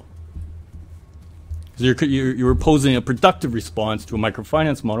model? You're posing a productive response to a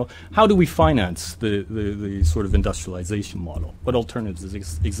microfinance model. How do we finance the sort of industrialization model? What alternatives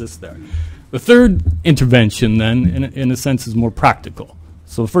exist there? The third intervention then, in a sense, is more practical.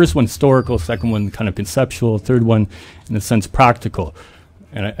 So the first one, historical, second one, kind of conceptual, third one, in a sense, practical.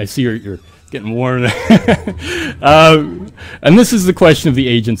 And I see you're getting warm. And this is the question of the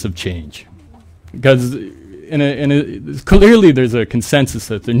agents of change. Because clearly there's a consensus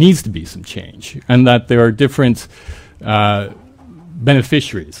that there needs to be some change, and that there are different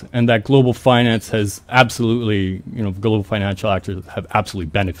beneficiaries, and that global finance has absolutely, global financial actors have absolutely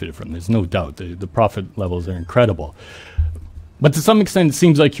benefited from. There's no doubt. The profit levels are incredible. But to some extent, it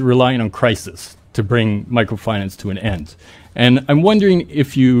seems like you're relying on crisis to bring microfinance to an end. And I'm wondering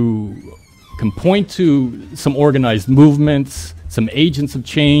if you can point to some organized movements, some agents of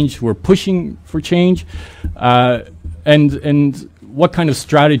change who are pushing for change, and what kind of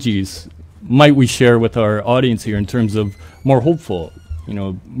strategies might we share with our audience here in terms of more hopeful,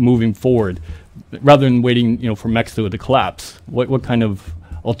 moving forward, rather than waiting, for Mexico to collapse? What kind of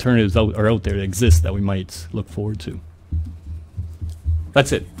alternatives are out there that exist that we might look forward to?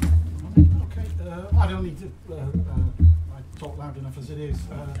 That's it. Okay, I don't need to. talk loud enough as it is.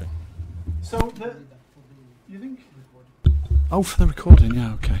 Okay. So, you think? Oh, for the recording,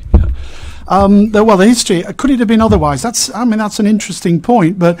 yeah, okay. Yeah. Well, the history, could it have been otherwise? That's an interesting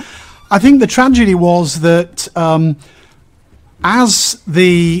point, but I think the tragedy was that as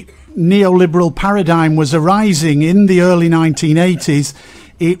the neoliberal paradigm was arising in the early 1980s,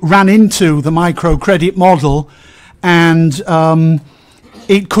 it ran into the microcredit model, and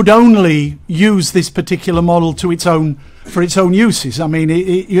it could only use this particular model for its own uses. I mean,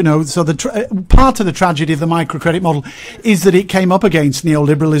 so part of the tragedy of the microcredit model is that it came up against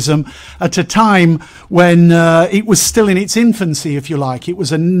neoliberalism at a time when it was still in its infancy, if you like. It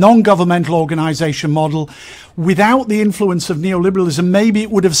was a non-governmental organisation model. Without the influence of neoliberalism, maybe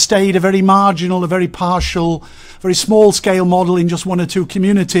it would have stayed a very marginal, a very partial, very small-scale model in just one or two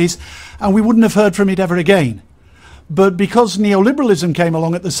communities, and we wouldn't have heard from it ever again. But because neoliberalism came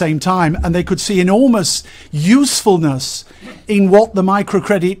along at the same time, and they could see enormous usefulness in what the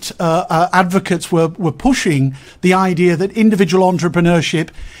microcredit advocates were pushing, the idea that individual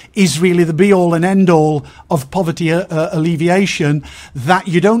entrepreneurship is really the be-all and end-all of poverty alleviation, that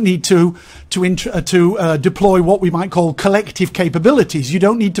you don't need to deploy what we might call collective capabilities. You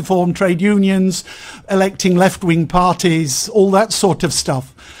don't need to form trade unions, electing left-wing parties, all that sort of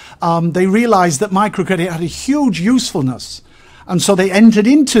stuff. They realized that microcredit had a huge usefulness. And so they entered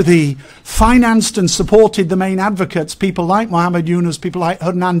into financed and supported the main advocates, people like Mohamed Yunus, people like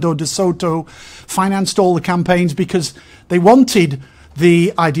Hernando de Soto, financed all the campaigns because they wanted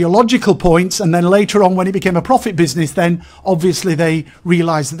the ideological points. And then later on, when it became a profit business, then obviously they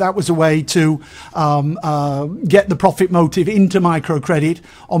realized that that was a way to get the profit motive into microcredit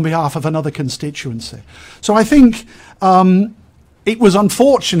on behalf of another constituency. So I think it was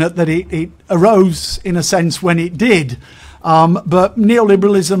unfortunate that it arose, in a sense, when it did. But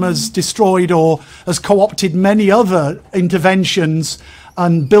neoliberalism has destroyed or has co-opted many other interventions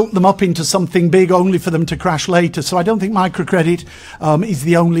and built them up into something big only for them to crash later. So I don't think microcredit is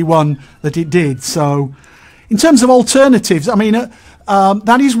the only one that it did. So in terms of alternatives, I mean,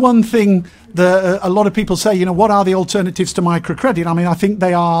 that is one thing that a lot of people say, what are the alternatives to microcredit? I mean, I think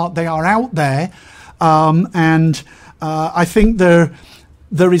they are out there. And I think there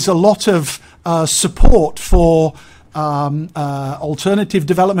is a lot of support for alternative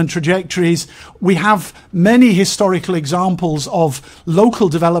development trajectories. We have many historical examples of local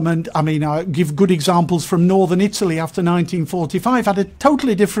development. I mean, I give good examples from northern Italy after 1945, had a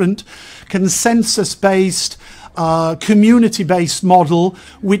totally different consensus-based, community-based model,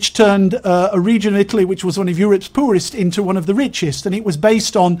 which turned a region of Italy, which was one of Europe's poorest, into one of the richest. And it was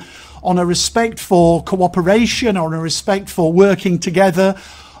based on a respect for cooperation, on a respect for working together,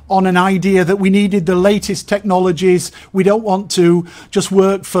 on an idea that we needed the latest technologies. We don't want to just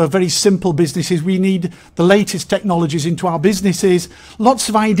work for very simple businesses. We need the latest technologies into our businesses. Lots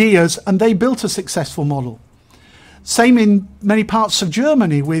of ideas, and they built a successful model. Same in many parts of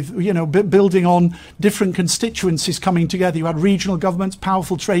Germany, with building on different constituencies coming together. You had regional governments,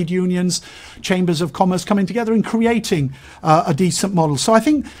 powerful trade unions, chambers of commerce coming together and creating a decent model. So I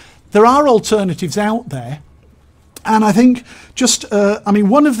think there are alternatives out there. And I think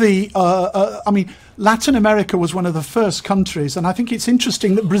one of the, Latin America was one of the first countries, and I think it's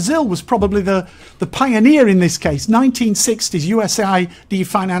interesting that Brazil was probably the pioneer in this case. 1960s, USAID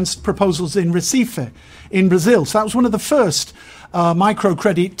financed proposals in Recife in Brazil. So that was one of the first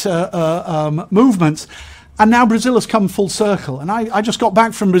microcredit movements. And now Brazil has come full circle. And I just got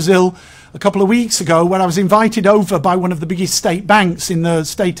back from Brazil a couple of weeks ago, where I was invited over by one of the biggest state banks in the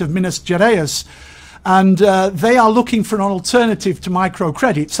state of Minas Gerais. And they are looking for an alternative to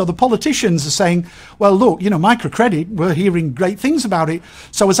microcredit. So the politicians are saying, well, look, microcredit, we're hearing great things about it.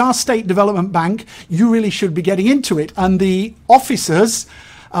 So as our state development bank, you really should be getting into it. And the officers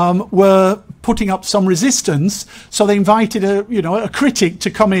were putting up some resistance. So they invited a critic to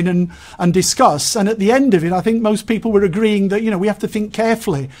come in and discuss. And at the end of it, I think most people were agreeing that, we have to think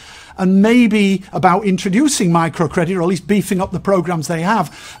carefully and maybe about introducing microcredit, or at least beefing up the programs they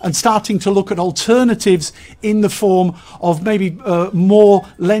have, and starting to look at alternatives in the form of maybe more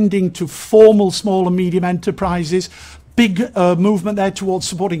lending to formal small and medium enterprises. Big movement there towards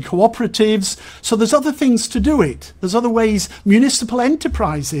supporting cooperatives. So there's other things to do it. There's other ways. Municipal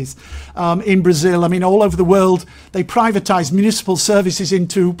enterprises in Brazil, all over the world, they privatize municipal services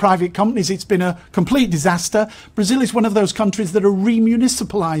into private companies. It's been a complete disaster. Brazil is one of those countries that are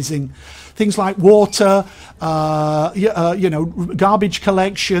remunicipalizing things like water, garbage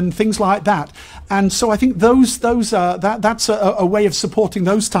collection, things like that. And so I think that's a way of supporting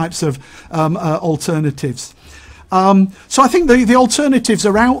those types of alternatives. So I think the alternatives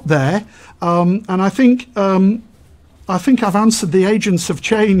are out there, and I think I think I've answered the agents of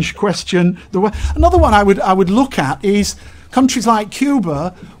change question. Another one I would look at is countries like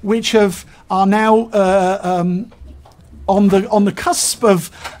Cuba, which are now on the cusp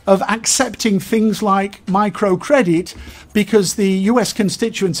of accepting things like microcredit, because the US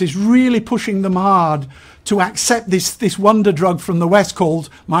constituents is really pushing them hard to accept this wonder drug from the West called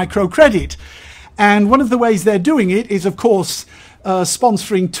microcredit. And one of the ways they're doing it is, of course,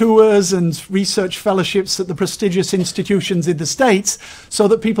 sponsoring tours and research fellowships at the prestigious institutions in the States, so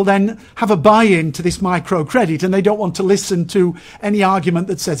that people then have a buy-in to this microcredit, and they don't want to listen to any argument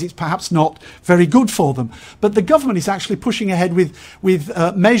that says it's perhaps not very good for them. But the government is actually pushing ahead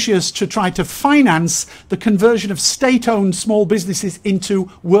with measures to try to finance the conversion of state-owned small businesses into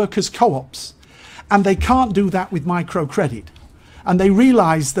workers' co-ops. And they can't do that with microcredit. And they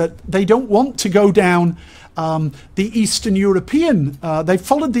realize that they don't want to go down the Eastern European. They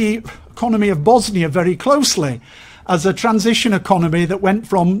followed the economy of Bosnia very closely as a transition economy that went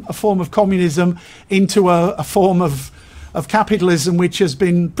from a form of communism into a form of capitalism, which has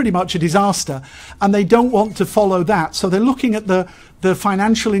been pretty much a disaster. And they don't want to follow that. So they're looking at the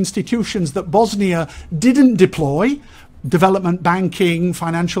financial institutions that Bosnia didn't deploy, development banking,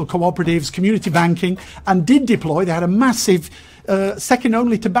 financial cooperatives, community banking, and did deploy. They had a massive second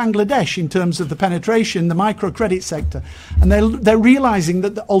only to Bangladesh in terms of the penetration, the microcredit sector. And they're realizing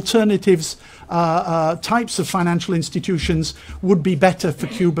that the alternatives types of financial institutions would be better for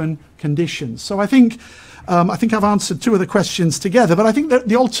Cuban conditions. So I think I've answered two of the questions together, but I think that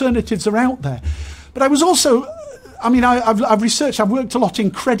the alternatives are out there. But I was also, I've researched, I've worked a lot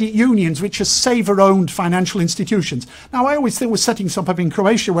in credit unions, which are saver-owned financial institutions. Now, I always think we're setting some up in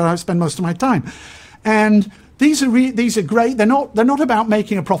Croatia, where I spend most of my time. And these are great. They're not about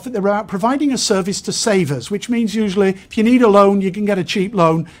making a profit. They're about providing a service to savers, which means usually if you need a loan, you can get a cheap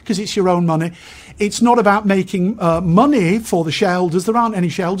loan because it's your own money. It's not about making money for the shareholders. There aren't any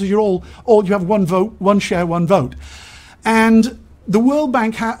shareholders. You have one vote, one share, one vote. And the World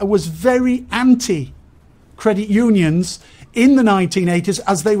Bank was very anti-credit unions in the 1980s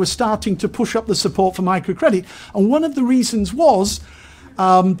as they were starting to push up the support for microcredit. And one of the reasons was,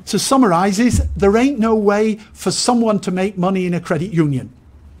 to summarize, is there ain't no way for someone to make money in a credit union.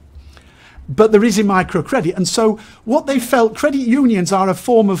 But there is in microcredit. And so what they felt, credit unions are a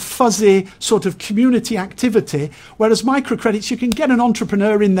form of fuzzy sort of community activity, whereas microcredits, you can get an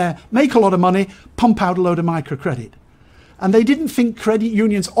entrepreneur in there, make a lot of money, pump out a load of microcredit. And they didn't think credit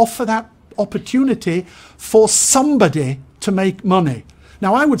unions offer that opportunity for somebody to make money.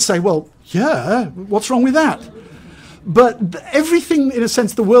 Now, I would say, well, yeah, what's wrong with that? But everything, in a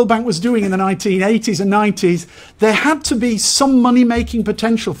sense, the World Bank was doing in the 1980s and 90s, there had to be some money-making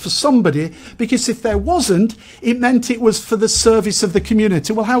potential for somebody, because if there wasn't, it meant it was for the service of the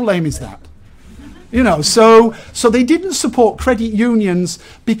community. Well, how lame is that? So they didn't support credit unions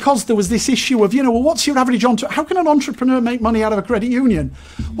because there was this issue of, well, what's your average how can an entrepreneur make money out of a credit union?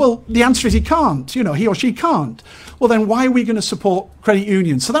 Well, the answer is he can't, he or she can't. Well, then why are we going to support credit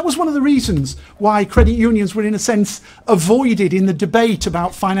unions? So that was one of the reasons why credit unions were, in a sense, avoided in the debate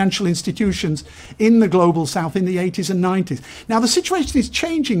about financial institutions in the global south in the 80s and 90s. Now, the situation is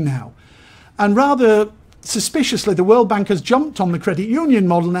changing now. And rather suspiciously, the World Bank has jumped on the credit union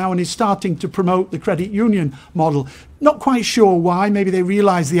model now and is starting to promote the credit union model. Not quite sure why. Maybe they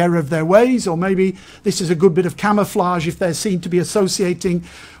realise the error of their ways, or maybe this is a good bit of camouflage if they're seen to be associating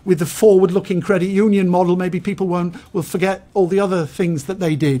with the forward-looking credit union model. Maybe people will forget all the other things that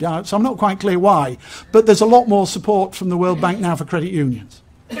they did. So I'm not quite clear why. But there's a lot more support from the World Bank now for credit unions.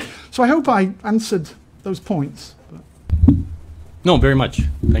 So I hope I answered those points. No, very much.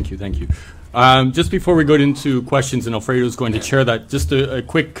 Thank you. Just before we go into questions, and Alfredo's going to chair that, just a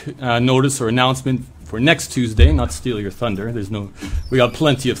quick notice or announcement for next Tuesday, not steal your thunder. We got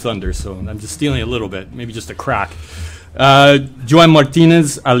plenty of thunder, so I'm just stealing a little bit, maybe just a crack. Joan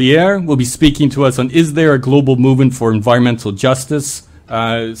Martinez Alier will be speaking to us on Is There a Global Movement for Environmental Justice?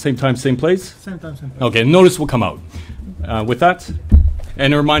 Same time, same place? Same time, same place. Okay, notice will come out. With that,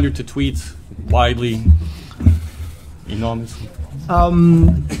 and a reminder to tweet widely, enormously.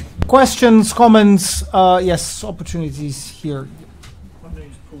 Questions, comments, yes, opportunities here. My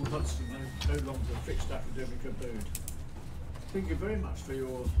name is Paul Hudson, no longer a fixed academic abode. Thank you very much for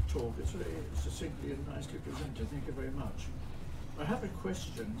your talk. It's very succinctly and nicely presented. Thank you very much. I have a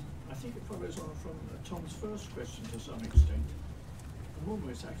question. I think it follows on from Tom's first question to some extent. I'm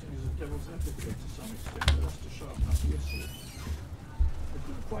almost acting as a devil's advocate to some extent, but that's to sharpen up the issue. I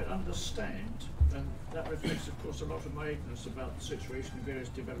couldn't quite understand, and that reflects, of course, a lot of my ignorance about the situation in various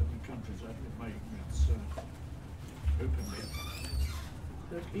developing countries. I admit my ignorance openly.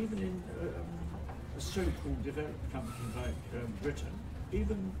 That even in a so-called developed country like Britain,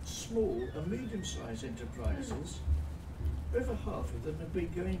 even small and medium-sized enterprises, over half of them have been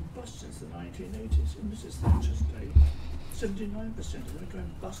going bust since the 1980s. In Mrs. Thatcher's day, 79% of them are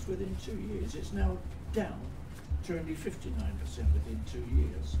going bust within 2 years. It's now down to only 59% within 2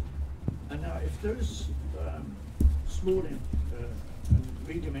 years. And now, if those small and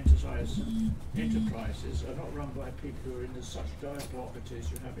medium-sized enterprises are not run by people who are in such dire poverty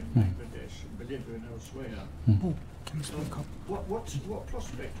as you have in Bangladesh and Bolivia and elsewhere, what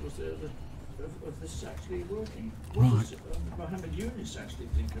prospect was there of this actually working? What does Mohammed Yunus actually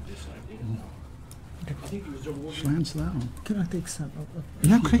think of this idea now? I think he was awarded. Shall I answer that one? Can I take some?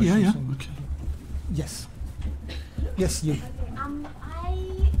 Yeah, okay, yeah. Okay. Yes. Yes, you. Okay, I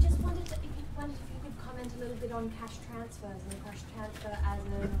just wondered if you could comment a little bit on cash transfers and cash transfer as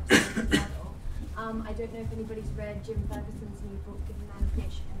an alternative model. I don't know if anybody's read Jim Ferguson's new book, Given Man a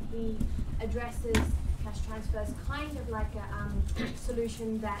Fish, and he addresses cash transfers kind of like a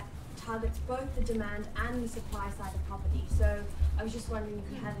solution that targets both the demand and the supply side of poverty. So I was just wondering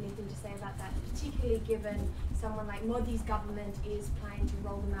if you had anything to say about that, particularly given someone like Modi's government is planning to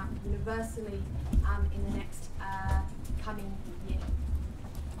roll them out universally in the next coming year.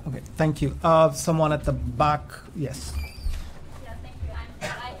 Okay, thank you. Someone at the back, yes. Yeah, thank you. I'm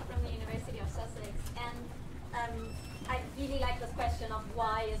Juraj from the University of Sussex, and I really like this question of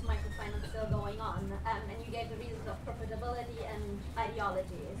why is microfinance still going on, and you gave the reasons of profitability and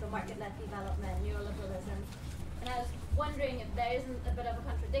ideology, so market-led development, neoliberalism, and I was wondering if there isn't a bit of a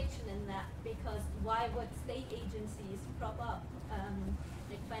contradiction in that, because why would state agencies prop up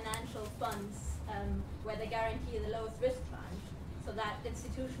like financial funds where they guarantee the lowest risk tranche, so that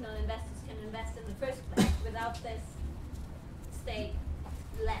institutional investors can invest in the first place without this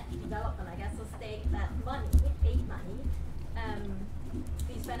state-led development, I guess, so state-led money, aid money.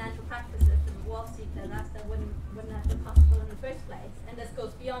 These financial practices that Wall Street disaster wouldn't have been possible in the first place. And this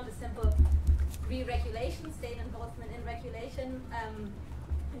goes beyond a simple re-regulation, state involvement in regulation,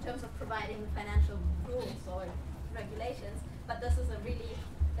 in terms of providing financial rules or regulations, but this is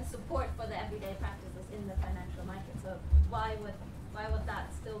a support for the everyday practices in the financial market. So why would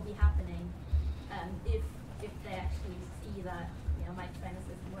that still be happening if they actually see that microfinance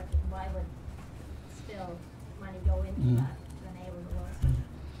isn't working? Why would still money go into that to enable the world?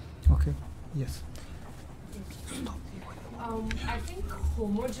 Okay, yes. I think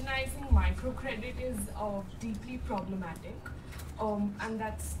homogenizing microcredit is deeply problematic, and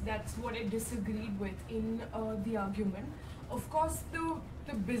that's what I disagreed with in the argument. Of course,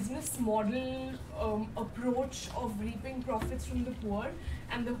 the business model approach of reaping profits from the poor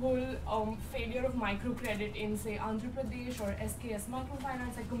and the whole failure of microcredit in, say, Andhra Pradesh or SKS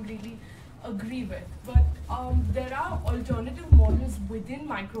microfinance, I completely agree with. But there are alternative models within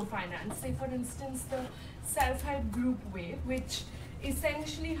microfinance, say for instance the self-help group way, which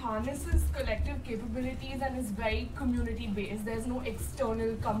essentially harnesses collective capabilities and is very community-based. There's no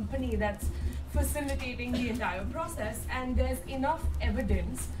external company that's facilitating the entire process, and there's enough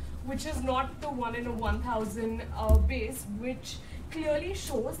evidence, which is not the 1 in a 1,000 base, which clearly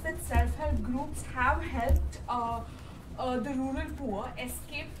shows that self-help groups have helped the rural poor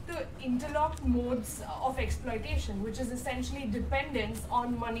escape the interlocked modes of exploitation, which is essentially dependence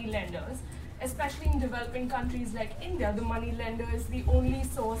on money lenders. Especially in developing countries like India, the money lender is the only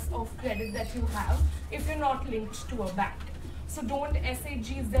source of credit that you have if you're not linked to a bank. So don't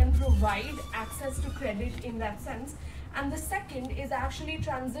SAGs then provide access to credit in that sense? And the second is actually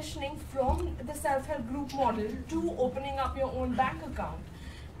transitioning from the self-help group model to opening up your own bank account.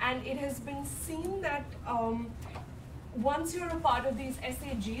 And it has been seen that once you're a part of these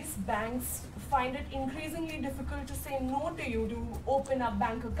SAGs, banks find it increasingly difficult to say no to you to open up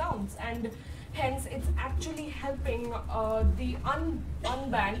bank accounts, and hence it's actually helping the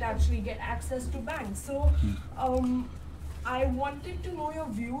unbanked actually get access to banks. So I wanted to know your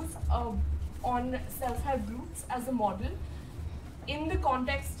views on self-help groups as a model in the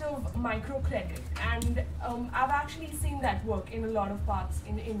context of microcredit, and I've actually seen that work in a lot of parts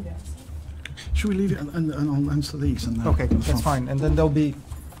in India. Should we leave it and I'll answer these? And Okay, that's fine. And then there'll be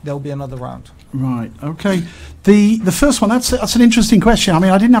another round. Right. Okay. The first one, that's an interesting question. I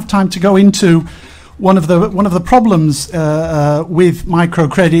mean, I didn't have time to go into one of the problems with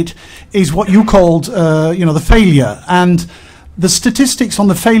microcredit is what you called the failure, and the statistics on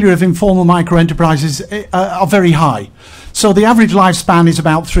the failure of informal micro enterprises are very high. So the average lifespan is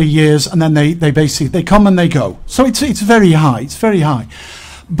about 3 years, and then they basically come and they go. So it's very high. It's very high.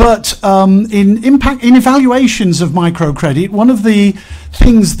 But in evaluations of microcredit, one of the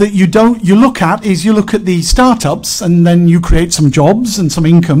things that you look at is you look at the startups, and then you create some jobs and some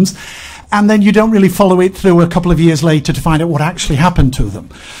incomes, and then you don't really follow it through a couple of years later to find out what actually happened to them.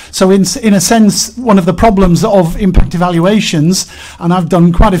 So in a sense, one of the problems of impact evaluations, and I've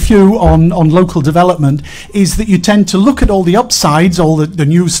done quite a few on local development, is that you tend to look at all the upsides, all the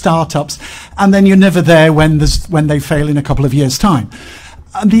new startups, and then you're never there when they fail in a couple of years' time.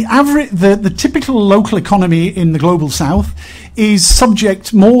 And the typical local economy in the global south is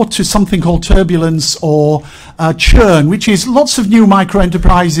subject more to something called turbulence or churn, which is lots of new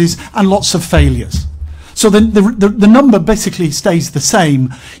micro-enterprises and lots of failures. So the number basically stays the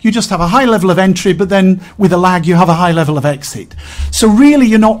same. You just have a high level of entry, but then with a lag you have a high level of exit. So really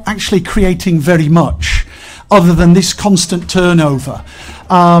you're not actually creating very much other than this constant turnover.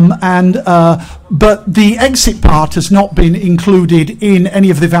 But the exit part has not been included in any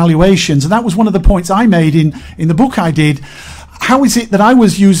of the evaluations, and that was one of the points I made in the book I did. How is it that I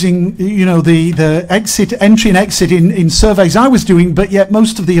was using, the entry and exit in surveys I was doing, but yet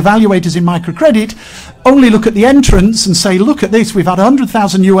most of the evaluators in microcredit only look at the entrance and say, look at this, we've had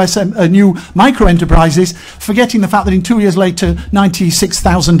 100,000 new micro enterprises, forgetting the fact that in 2 years later,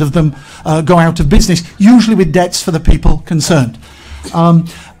 96,000 of them go out of business, usually with debts for the people concerned.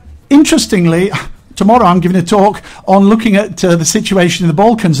 Interestingly, tomorrow I'm giving a talk on looking at the situation in the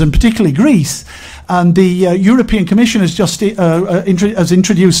Balkans and particularly Greece. And the European Commission has just has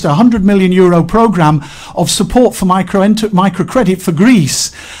introduced a €100 million programme of support for microcredit for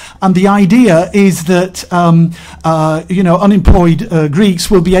Greece. And the idea is that unemployed Greeks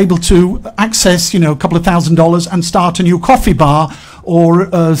will be able to access a couple of $1,000s and start a new coffee bar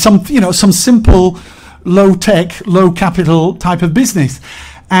or some simple low-tech, low-capital type of business.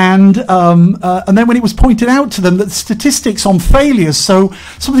 And then when it was pointed out to them that the statistics on failures, so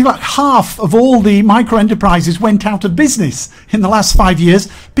something like half of all the micro enterprises went out of business in the last 5 years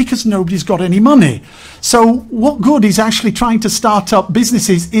because nobody's got any money. So what good is actually trying to start up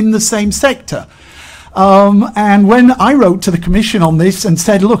businesses in the same sector? And when I wrote to the Commission on this and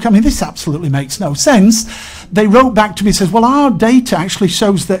said, look, I mean, this absolutely makes no sense, they wrote back to me and says, well, our data actually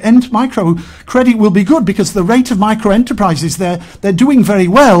shows that microcredit will be good because the rate of micro enterprises, they're doing very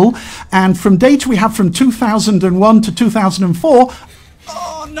well. And from data we have from 2001 to 2004,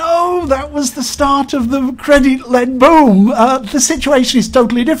 oh no, that was the start of the credit-led boom. The situation is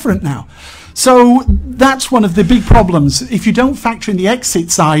totally different now. So that's one of the big problems. If you don't factor in the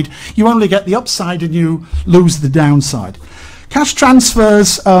exit side, you only get the upside and you lose the downside. Cash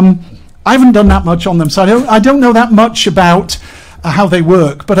transfers, I haven't done that much on them, so I don't know that much about how they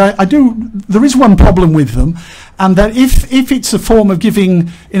work, but there is one problem with them, and that if it's a form of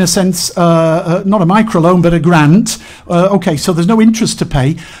giving, in a sense, not a microloan, but a grant, okay, so there's no interest to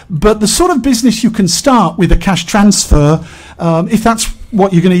pay, but the sort of business you can start with a cash transfer, if that's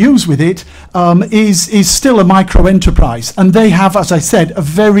what you're going to use with it, is still a micro enterprise, and they have, as I said, a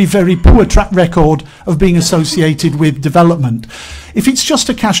very, very poor track record of being associated with development. If it's just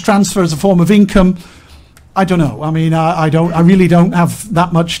a cash transfer as a form of income, I don't know. I mean, I really don't have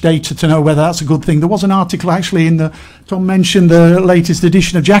that much data to know whether that's a good thing. There was an article actually Tom mentioned the latest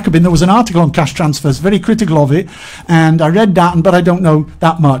edition of Jacobin. There was an article on cash transfers, very critical of it, and I read that, but I don't know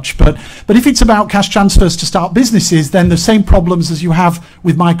that much. But if it's about cash transfers to start businesses, then the same problems as you have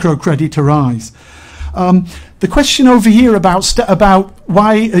with microcredit arise. The question over here about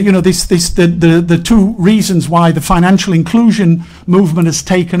why the two reasons why the financial inclusion movement has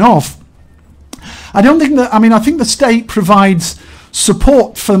taken off. I don't think that, I think the state provides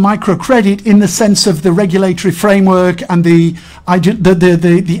support for microcredit in the sense of the regulatory framework and the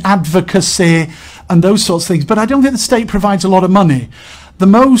advocacy and those sorts of things, but I don't think the state provides a lot of money.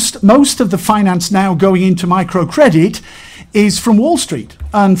 Most of the finance now going into microcredit is from Wall Street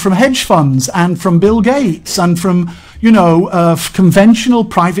and from hedge funds and from Bill Gates and from, conventional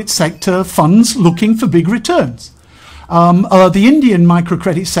private sector funds looking for big returns. The Indian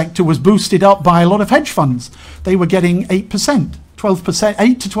microcredit sector was boosted up by a lot of hedge funds. They were getting 8%, 12%,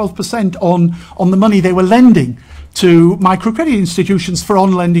 8 to 12% on the money they were lending to microcredit institutions for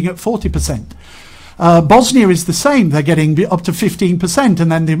on-lending at 40%. Bosnia is the same. They're getting up to 15%, and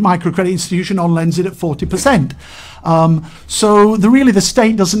then the microcredit institution on-lends it at 40%. So the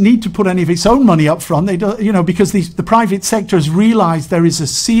state doesn't need to put any of its own money up front. They do, because the private sector has realised there is a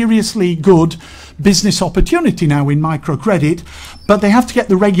seriously good business opportunity now in microcredit, but they have to get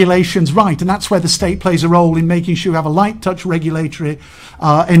the regulations right, and that's where the state plays a role in making sure you have a light touch regulatory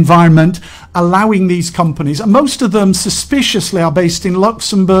environment, allowing these companies, and most of them suspiciously are based in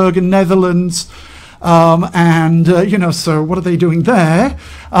Luxembourg and Netherlands, so what are they doing there?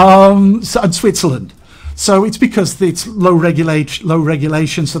 And Switzerland. So it's because it's low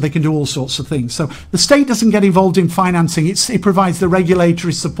regulation, so they can do all sorts of things. So the state doesn't get involved in financing. It provides the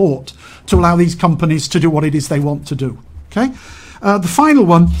regulatory support to allow these companies to do what it is they want to do. Okay. The final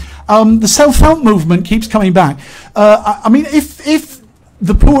one, the self-help movement keeps coming back. I mean, if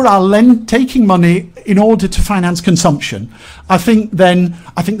the poor are taking money in order to finance consumption, I think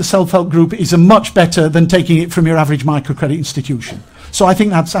the self-help group is a much better than taking it from your average microcredit institution. So I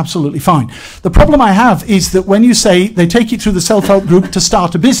think that's absolutely fine. The problem I have is that when you say they take it through the self-help group to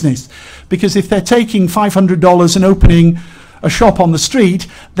start a business, because if they're taking $500 and opening a shop on the street,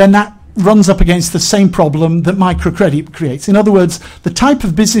 then that runs up against the same problem that microcredit creates. In other words, the type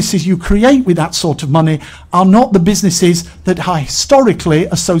of businesses you create with that sort of money are not the businesses that are historically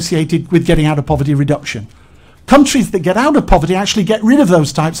associated with getting out of poverty reduction. Countries that get out of poverty actually get rid of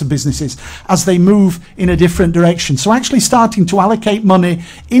those types of businesses as they move in a different direction. So actually starting to allocate money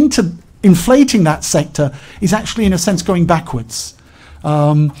into inflating that sector is actually in a sense going backwards.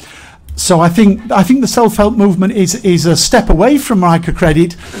 So I think the self-help movement is a step away from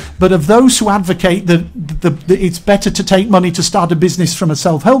microcredit, but of those who advocate that it's better to take money to start a business from a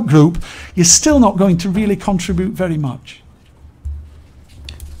self-help group, you're still not going to really contribute very much.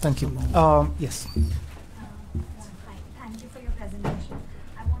 Thank you. Yes. Hi, thank you for your presentation.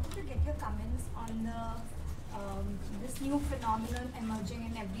 I wanted to get your comments on this new phenomenon emerging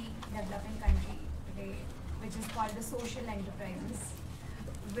in every developing country today, which is called the social enterprises,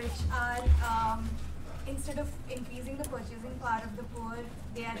 which are, instead of increasing the purchasing power of the poor,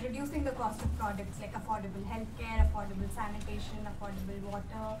 they are reducing the cost of products like affordable healthcare, affordable sanitation, affordable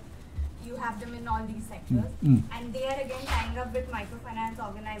water. You have them in all these sectors. And they are again tying up with microfinance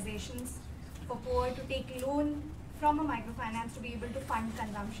organizations for poor to take loan from a microfinance to be able to fund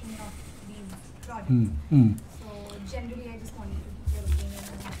consumption of these products. So generally I just wanted to get your opinion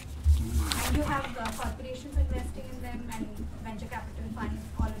on that. And you have corporations investing in them and venture capital funds,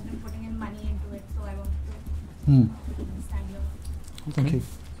 all of them putting in money into it. So I wanted to understand your. Thank you.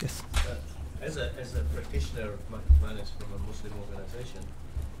 Yes. As a practitioner of microfinance from a Muslim organization,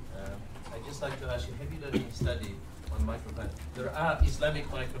 I'd just like to ask you, have you done any study on microfinance? There are Islamic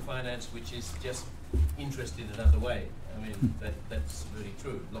microfinance which is just interested in another way. I mean, that's very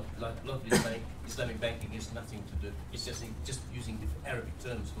true. A lot of Islamic banking has nothing to do. It's just using Arabic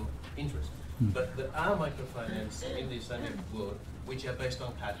terms for interest. But there are microfinance in the Islamic world which are based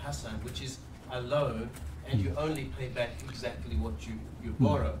on Qard Hassan, which is a loan, and you only pay back exactly what you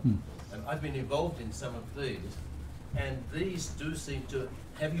borrow. And I've been involved in some of these, and these do seem to.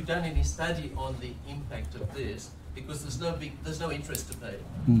 Have you done any study on the impact of this? Because there's no interest to pay,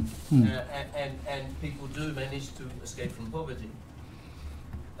 and people do manage to escape from poverty.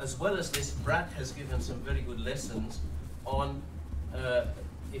 As well as this, Brat has given some very good lessons on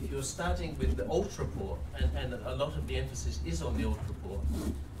if you're starting with the ultra poor, and a lot of the emphasis is on the ultra poor.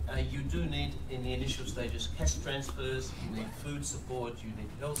 You do need, in the initial stages, cash transfers, you need food support, you need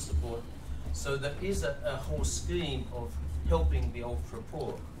health support. So there is a whole scheme of helping the ultra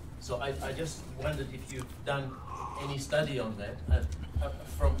poor. So I just wondered if you've done any study on that.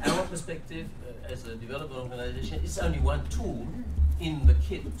 From our perspective, as a development organization, it's only one tool in the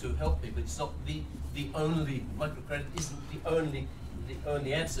kit to help people. It's not the only, microcredit isn't the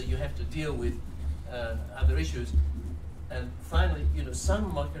only answer. You have to deal with other issues. And finally,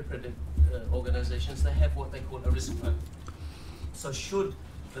 some microcredit organizations, they have what they call a risk fund. So should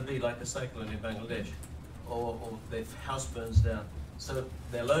there be like a cyclone in Bangladesh, or their house burns down, so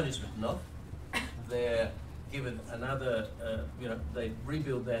their loan is written off, they're given another, they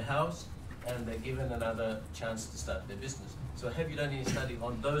rebuild their house, and they're given another chance to start their business. So have you done any study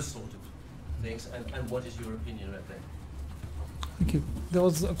on those sort of things, and what is your opinion about that? Thank you. There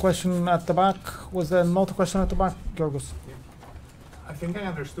was a question at the back. Was there another question at the back, Yorgos? I think I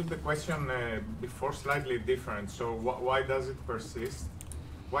understood the question before slightly different. So why does it persist?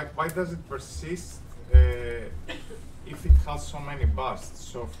 Why does it persist if it has so many busts?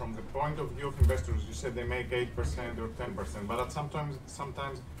 So from the point of view of investors, you said they make 8% or 10%, but at sometimes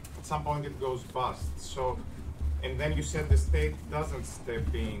at some point it goes bust. So, and then you said the state doesn't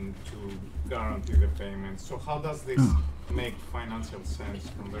step in to guarantee the payment. So how does this make financial sense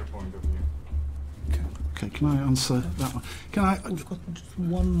from their point of view? Okay, can I answer that one? We've got just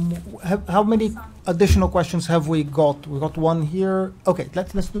one more. How many additional questions have we got? We got one here. Okay,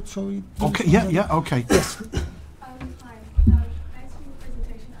 let's do. Shall we? Okay. Yeah. Okay. Yes. Hi. Thanks for your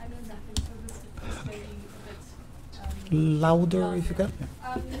presentation. I know nothing, so this is maybe a bit louder, if you can.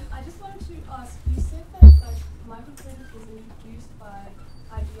 I just wanted to ask. You said that microcredit was introduced by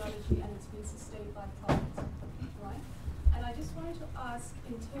ideology and it's been sustained by profit, right? And I just wanted to ask,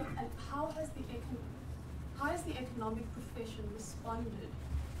 and how has the how has the economic profession responded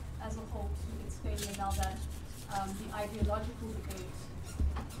as a whole to its failure now that the ideological debate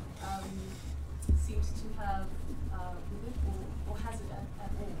seems to have with it, or has it at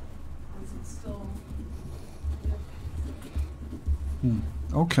all? Or is it still?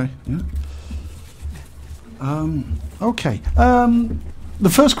 Okay. Yeah. Okay. The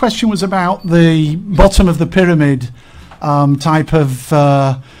first question was about the bottom of the pyramid type of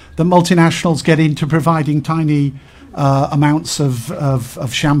the multinationals get into providing tiny amounts of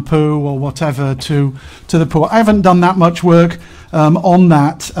shampoo or whatever to the poor. I haven't done that much work on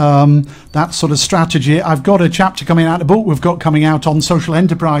that sort of strategy. I've got a chapter coming out, a book we've got coming out on social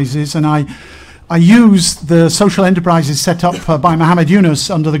enterprises, and I use the social enterprises set up by Mohammed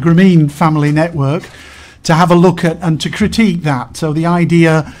Yunus under the Grameen family network to have a look at and to critique that. So the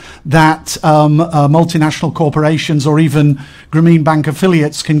idea that multinational corporations or even Grameen Bank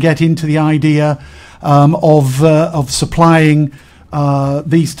affiliates can get into the idea of supplying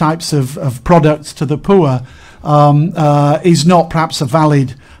these types of products to the poor is not perhaps a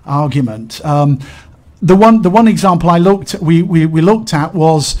valid argument. The one example we looked at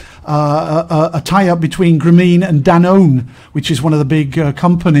was a tie-up between Grameen and Danone, which is one of the big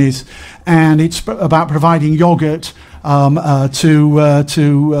companies, and it's about providing yogurt to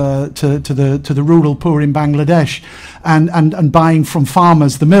the rural poor in Bangladesh, and buying from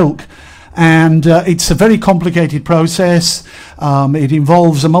farmers the milk. And it's a very complicated process. It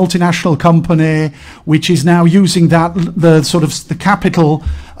involves a multinational company which is now using the capital,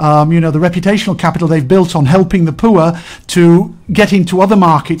 the reputational capital they've built on helping the poor to get into other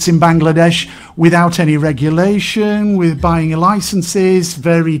markets in Bangladesh without any regulation, with buying licenses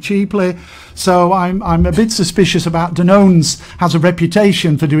very cheaply. So I'm a bit suspicious about Danone's has a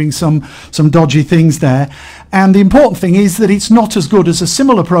reputation for doing some dodgy things there. And the important thing is that it's not as good as a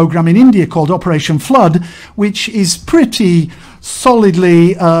similar program in India called Operation Flood, which is pretty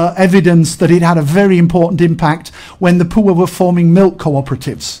solidly evidence that it had a very important impact when the poor were forming milk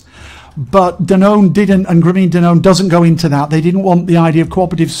cooperatives. But Danone didn't, and Grameen Danone doesn't go into that. They didn't want the idea of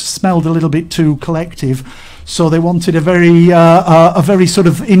cooperatives smelled a little bit too collective, so they wanted a very sort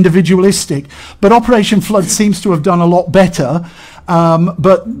of individualistic. But Operation Flood seems to have done a lot better,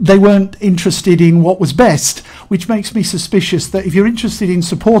 but they weren't interested in what was best, which makes me suspicious that if you're interested in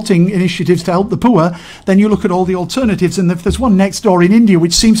supporting initiatives to help the poor, then you look at all the alternatives. And if there's one next door in India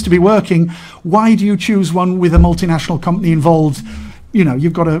which seems to be working, why do you choose one with a multinational company involved?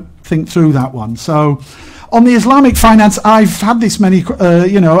 You've got to think through that one. So on the Islamic finance, I've had this many,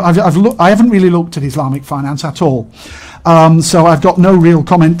 I haven't really looked at Islamic finance at all. So I've got no real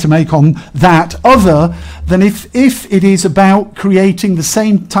comment to make on that, other than if it is about creating the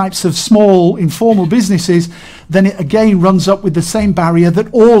same types of small informal businesses, then it again runs up with the same barrier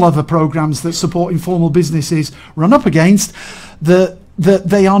that all other programs that support informal businesses run up against, that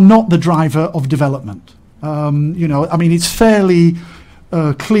they are not the driver of development. It's fairly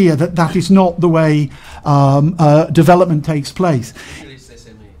clear that is not the way development takes place.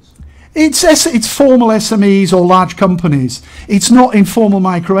 It's formal SMEs or large companies. It's not informal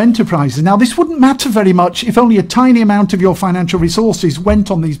micro-enterprises. Now, this wouldn't matter very much if only a tiny amount of your financial resources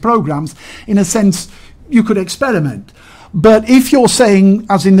went on these programs. In a sense, you could experiment. But if you're saying,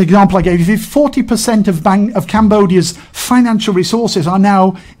 as in the example I gave, if 40% of Cambodia's financial resources are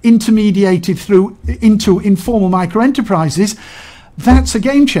now intermediated into informal micro-enterprises, that's a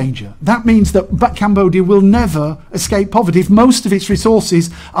game changer. That means that Cambodia will never escape poverty if most of its resources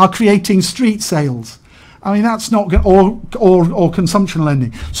are creating street sales. I mean, that's not or consumption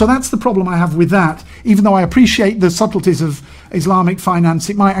lending. So that's the problem I have with that. Even though I appreciate the subtleties of Islamic finance,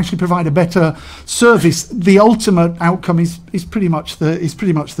 it might actually provide a better service. The ultimate outcome is pretty much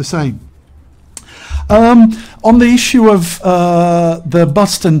the same. On the issue of the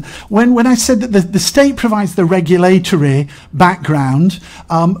bust, and when I said that the state provides the regulatory background,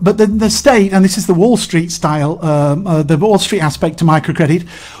 but the state, and this is the Wall Street style, the Wall Street aspect to microcredit,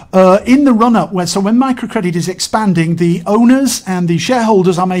 in the run-up, when microcredit is expanding, the owners and the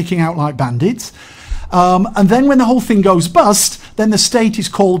shareholders are making out like bandits. And then when the whole thing goes bust, then the state is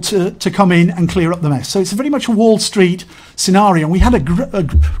called to come in and clear up the mess. So it's very much a Wall Street scenario. And we had a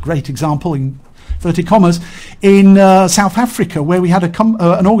great example in inverted commas in South Africa, where we had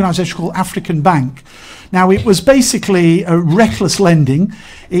an organisation called African Bank. Now, it was basically a reckless lending.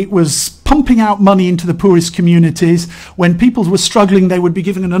 It was pumping out money into the poorest communities. When people were struggling, they would be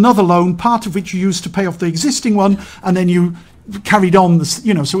given another loan, part of which you used to pay off the existing one, and then you carried on,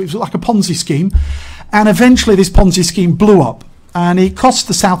 so it was like a Ponzi scheme. And eventually this Ponzi scheme blew up. And it cost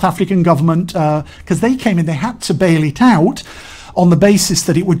the South African government, because they came in, they had to bail it out. on the basis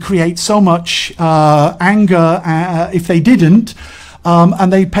that it would create so much anger if they didn't,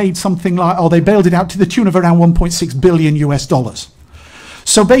 and they paid something like, or they bailed it out to the tune of around 1.6 billion US dollars.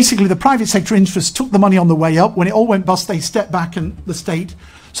 So basically the private sector interests took the money on the way up. When it all went bust, they stepped back and the state.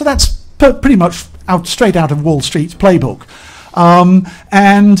 So that's pretty much straight out of Wall Street's playbook.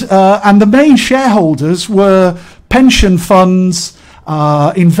 And the main shareholders were pension funds,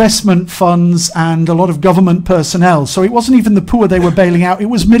 investment funds, and a lot of government personnel. So it wasn't even the poor they were bailing out. It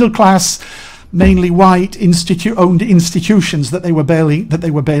was middle class, mainly white owned institutions that they were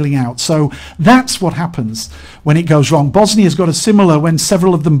bailing out. So that's what happens when it goes wrong. Bosnia's got a similar, when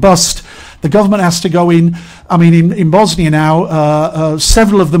several of them bust, the government has to go in. I mean, in Bosnia now,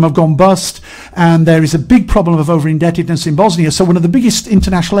 several of them have gone bust, and there is a big problem of over-indebtedness in Bosnia. So one of the biggest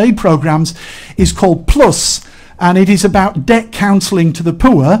international aid programs is called Plus, and it is about debt counselling to the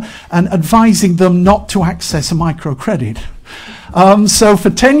poor and advising them not to access a microcredit. So for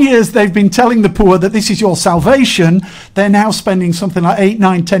 10 years they've been telling the poor that this is your salvation. They're now spending something like $8,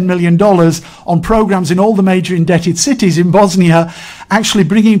 $9, $10 million on programs in all the major indebted cities in Bosnia, actually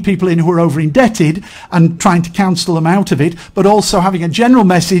bringing people in who are over indebted and trying to counsel them out of it, but also having a general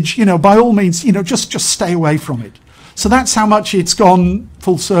message, you know, by all means, you know, just stay away from it. So that's how much it's gone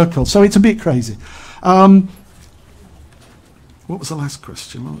full circle. So it's a bit crazy. What was the last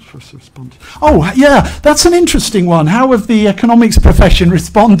question? I was supposed to respond to. Oh, yeah, that's an interesting one. How have the economics profession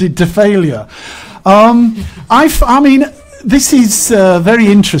responded to failure? I mean, this is very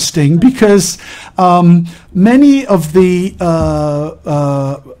interesting because many of the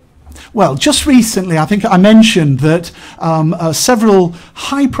well, just recently, I think I mentioned that several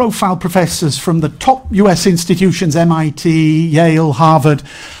high-profile professors from the top US institutions, MIT, Yale, Harvard,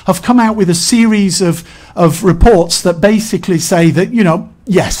 have come out with a series of reports that basically say that, you know,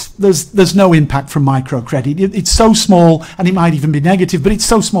 yes, there's no impact from microcredit. It's so small, and it might even be negative, but it's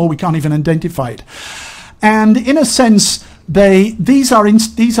so small we can't even identify it. And in a sense, these are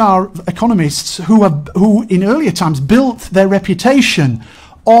economists who in earlier times built their reputation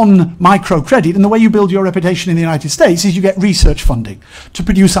on microcredit, and the way you build your reputation in the United States is you get research funding to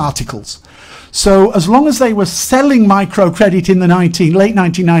produce articles. So as long as they were selling microcredit in the late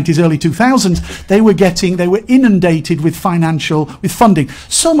 1990s, early 2000s, they were inundated with funding.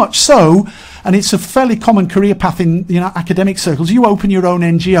 So much so, and it's a fairly common career path in academic circles, you open your own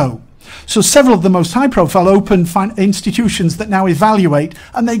NGO. So several of the most high-profile open institutions that now evaluate,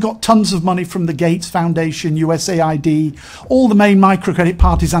 and they got tons of money from the Gates Foundation, USAID, all the main microcredit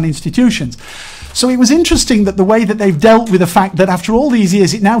partisan institutions. So it was interesting that the way that they've dealt with the fact that after all these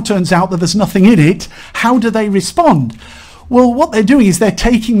years, it now turns out that there's nothing in it. How do they respond? Well, what they're doing is they're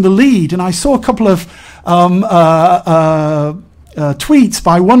taking the lead, and I saw a couple of tweets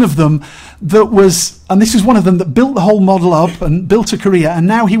by one of them that was, and this is one of them that built the whole model up and built a career, and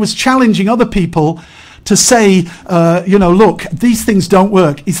now he was challenging other people to say, you know, look, these things don't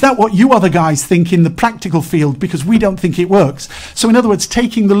work. Is that what you other guys think in the practical field? Because we don't think it works. So in other words,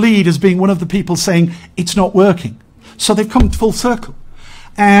 taking the lead as being one of the people saying it's not working. So they've come full circle.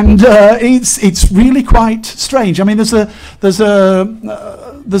 And it's really quite strange. I mean, there's a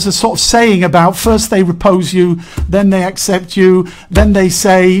sort of saying about first they repose you, then they accept you, then they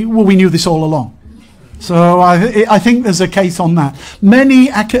say, well, we knew this all along. So I think there's a case on that.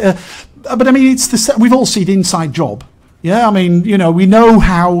 But I mean, we've all seen Inside Job. Yeah, I mean, you know, we know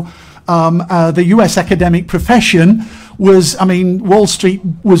how the US academic profession was, I mean, Wall Street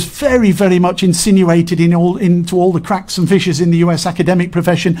was very, very much insinuated into all the cracks and fissures in the US academic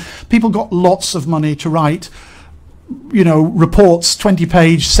profession. People got lots of money to write, you know, reports,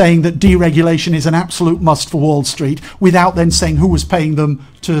 20-page, saying that deregulation is an absolute must for Wall Street, without then saying who was paying them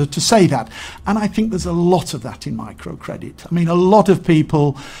to say that. And I think there's a lot of that in microcredit. I mean, a lot of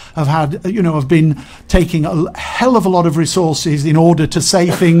people have had, you know, have been taking a hell of a lot of resources in order to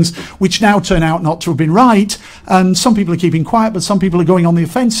say things which now turn out not to have been right. And some people are keeping quiet, but some people are going on the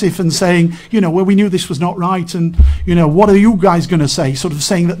offensive and saying, you know, well, we knew this was not right, and, you know, what are you guys going to say? Sort of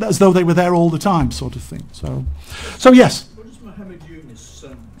saying that as though they were there all the time, sort of thing. So yes. What is Mohammed Yunus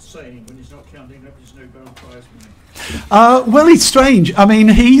saying when he's not counting up his Nobel Prize money? Well, it's strange. I mean,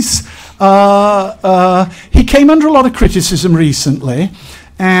 he came under a lot of criticism recently,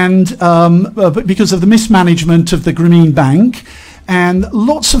 and because of the mismanagement of the Grameen Bank, and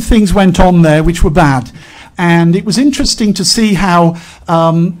lots of things went on there which were bad. And it was interesting to see how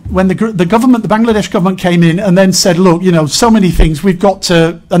when the government, the Bangladesh government, came in and then said, look, you know, so many things we've got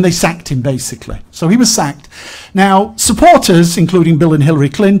to, and they sacked him basically. So he was sacked. Now, supporters, including Bill and Hillary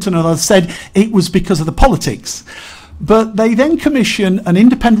Clinton and others, said it was because of the politics. But they then commission an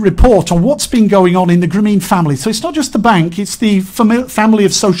independent report on what's been going on in the Grameen family. So it's not just the bank, it's the family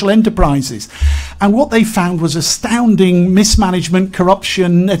of social enterprises. And what they found was astounding mismanagement,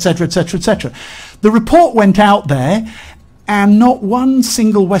 corruption, etc., etc., etc. The report went out there and not one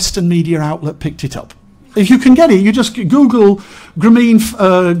single Western media outlet picked it up. If you can get it, you just Google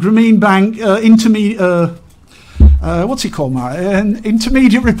Grameen Bank what's it called, Mark? An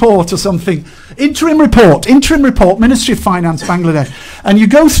intermediate report or something. Interim report, Ministry of Finance, Bangladesh. And you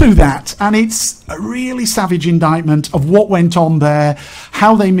go through that, and it's a really savage indictment of what went on there,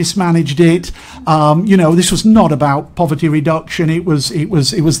 how they mismanaged it. You know, this was not about poverty reduction. There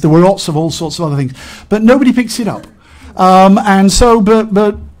were lots of all sorts of other things, but nobody picks it up. And so,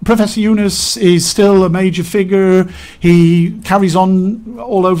 but Professor Yunus is still a major figure. He carries on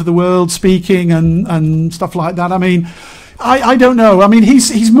all over the world speaking and stuff like that. I mean, I don't know. I mean,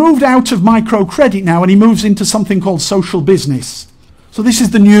 he's moved out of microcredit now and he moves into something called social business. So this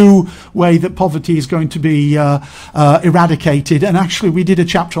is the new way that poverty is going to be eradicated. And actually, we did a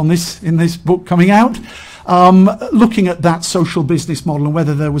chapter on this in this book coming out, looking at that social business model and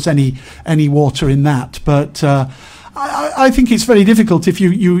whether there was any water in that. But I think it's very difficult if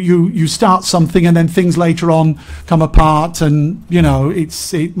you start something and then things later on come apart, and you know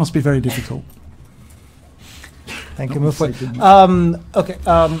it must be very difficult. Thank you, Milford. Okay,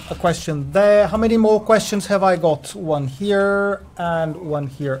 a question there. How many more questions have I got? One here and one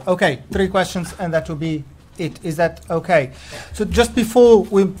here. Okay, 3 questions, and that will be it. Is that okay? So just before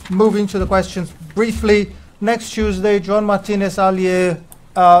we move into the questions, briefly, next Tuesday, John Martinez Allier.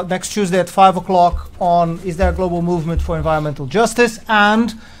 Next Tuesday at 5 o'clock on Is There a Global Movement for Environmental Justice?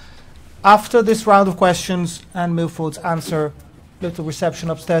 And after this round of questions and Milford's answer, little reception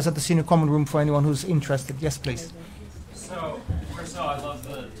upstairs at the senior common room for anyone who's interested. Yes, please. So, first of all, I love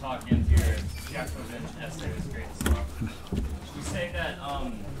the talk and your Jacobin essay was great as well. You say that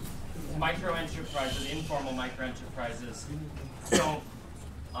micro-enterprises, informal micro-enterprises don't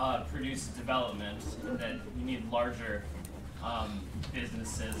produce development, that you need larger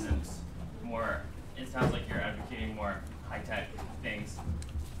businesses and more, it sounds like you're advocating more high-tech things.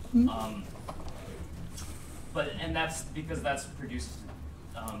 And that's because that's produced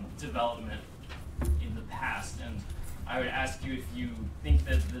development in the past. And I would ask you if you think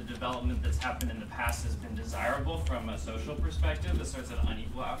that the development that's happened in the past has been desirable from a social perspective, the sorts of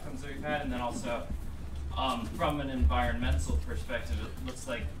unequal outcomes that we've had, and then also from an environmental perspective, it looks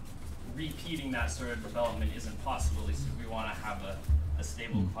like repeating that sort of development isn't possible, at least if we want to have a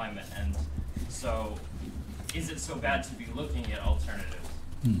stable climate. And so is it so bad to be looking at alternatives?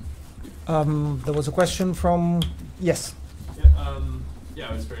 There was a question from, yes. Yeah,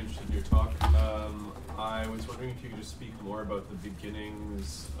 I was very interested in your talk. I was wondering if you could just speak more about the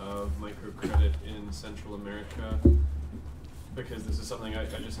beginnings of microcredit in Central America, because this is something I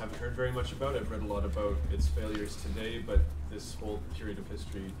just haven't heard very much about. I've read a lot about its failures today, but this whole period of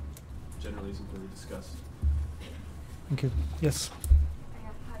history generally isn't really discussed. Thank you. Yes.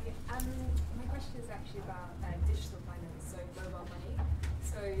 Hi. My question is actually about digital finance, so mobile money.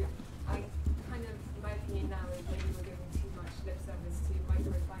 So I kind of, my opinion now is maybe we're giving too much lip service to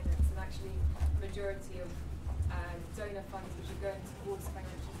microfinance, and actually the majority of donor funds which are going towards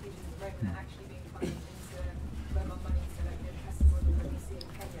financial inclusion at the moment are actually being funded into mobile money, so like the testimonial that we see in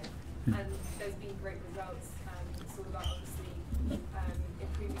Kenya. And there's been great results. It's all about obviously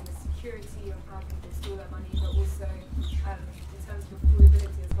improving the security of how people store their money, but also in terms of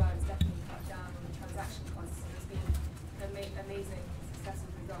affordability as well, it's definitely cut down on the transaction costs. So there's been amazing successful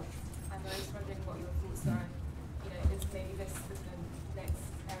results. And I was wondering what your thoughts are. You know, is maybe this is the next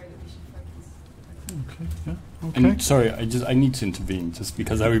area that we should focus on. Okay. Yeah. Okay. And sorry, I need to intervene just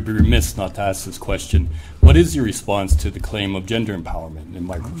because I would be remiss not to ask this question. What is your response to the claim of gender empowerment in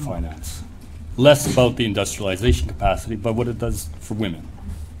microfinance? Less about the industrialization capacity, but what it does for women.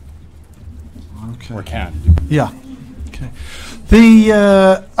 Okay. Or can. Yeah. Okay.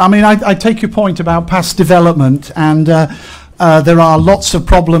 I mean, I take your point about past development, and there are lots of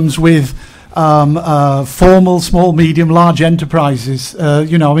problems with formal, small, medium, large enterprises.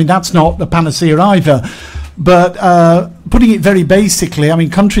 You know, I mean, that's not the panacea either. But putting it very basically, I mean,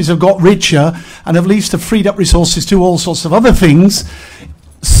 countries have got richer and at least have freed up resources to all sorts of other things.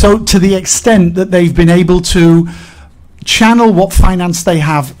 So to the extent that they've been able to channel what finance they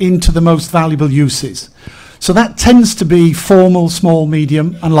have into the most valuable uses. So that tends to be formal, small,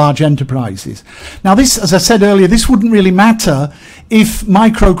 medium, and large enterprises. Now this, as I said earlier, this wouldn't really matter if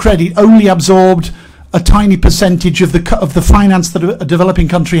microcredit only absorbed a tiny percentage of the finance that a developing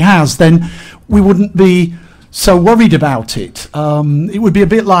country has. Then we wouldn't be so worried about it. It would be a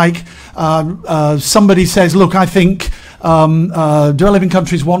bit like somebody says, look, I think developing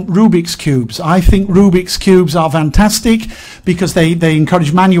countries want Rubik's Cubes. I think Rubik's Cubes are fantastic because they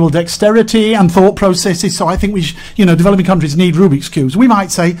encourage manual dexterity and thought processes. So I think developing countries need Rubik's Cubes. We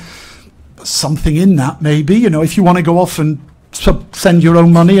might say something in that, maybe, if you want to go off and send your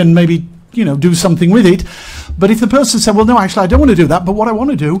own money and maybe, do something with it. But if the person said, well, no, actually, I don't want to do that, but what I want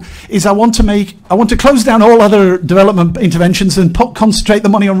to do is I want to close down all other development interventions and concentrate the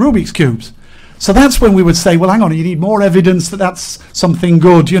money on Rubik's Cubes. So that's when we would say, well, hang on, you need more evidence that that's something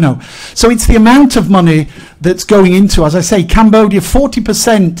good, So it's the amount of money that's going into, as I say, Cambodia,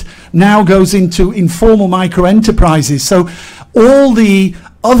 40% now goes into informal micro enterprises. So all the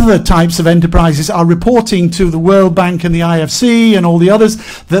other types of enterprises are reporting to the World Bank and the IFC and all the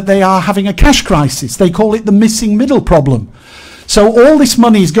others that they are having a cash crisis. They call it the missing middle problem. So all this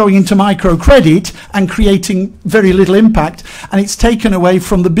money is going into microcredit and creating very little impact, and it's taken away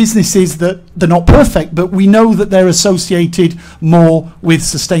from the businesses that they're not perfect, but we know that they're associated more with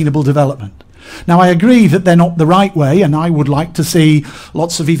sustainable development. Now, I agree that they're not the right way, and I would like to see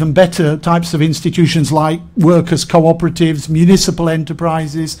lots of even better types of institutions like workers' cooperatives, municipal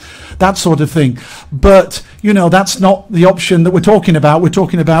enterprises, that sort of thing. But, that's not the option that we're talking about. We're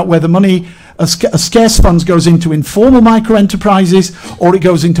talking about where the money, a scarce funds, goes into informal micro enterprises, or it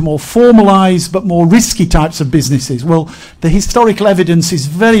goes into more formalised but more risky types of businesses. Well, the historical evidence is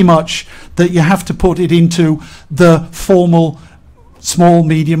very much that you have to put it into the formal small,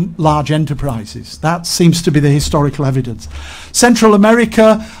 medium, large enterprises. That seems to be the historical evidence. Central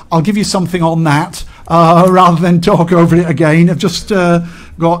America, I'll give you something on that rather than talk over it again. I've just I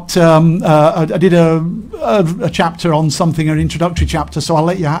did a chapter on something, an introductory chapter, so I'll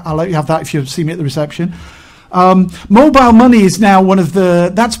let you have that if you see me at the reception. Mobile money is now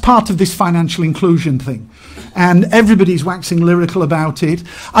that's part of this financial inclusion thing. And everybody's waxing lyrical about it.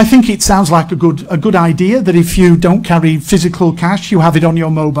 I think it sounds like a good idea that if you don't carry physical cash, you have it on your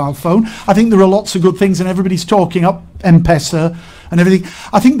mobile phone. I think there are lots of good things, and everybody's talking up M-Pesa and everything.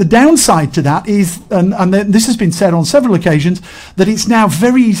 I think the downside to that is, and this has been said on several occasions, that it's now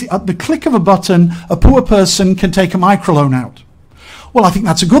very easy. At the click of a button, a poor person can take a microloan out. Well, I think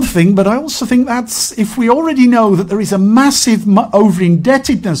that's a good thing, but I also think that's, if we already know that there is a massive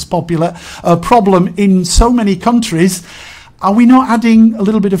over-indebtedness problem in so many countries, are we not adding a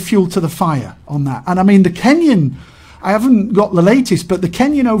little bit of fuel to the fire on that? And I mean, the Kenyan, I haven't got the latest, but the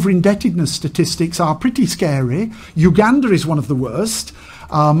Kenyan over-indebtedness statistics are pretty scary. Uganda is one of the worst.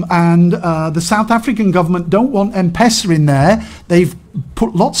 And the South African government don't want M-Pesa in there. They've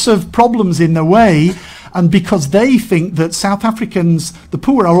put lots of problems in the way. And because they think that South Africans, the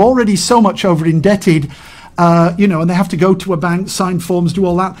poor, are already so much over-indebted, and they have to go to a bank, sign forms, do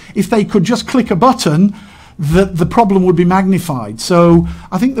all that. If they could just click a button, the problem would be magnified. So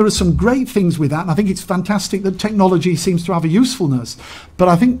I think there are some great things with that. And I think it's fantastic that technology seems to have a usefulness. But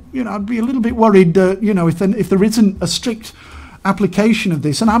I think, I'd be a little bit worried that, if there isn't a strict application of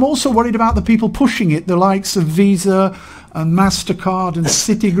this. And I'm also worried about the people pushing it, the likes of Visa and MasterCard and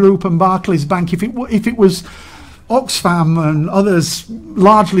Citigroup and Barclays Bank. If it was Oxfam and others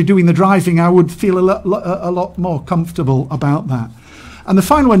largely doing the driving, I would feel a lot more comfortable about that. And the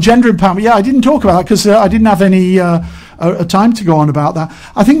final one, gender empowerment. Yeah, I didn't talk about that because I didn't have any time to go on about that.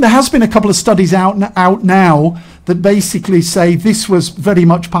 I think there has been a couple of studies out now that basically say this was very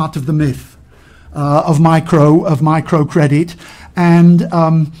much part of the myth of microcredit. And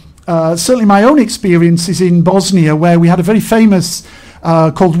certainly my own experience is in Bosnia, where we had a very famous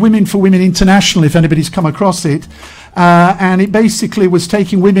called Women for Women International, if anybody's come across it. And it basically was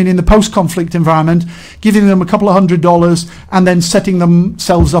taking women in the post-conflict environment, giving them a couple of $100 and then setting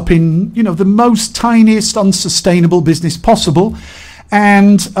themselves up in, the most tiniest unsustainable business possible.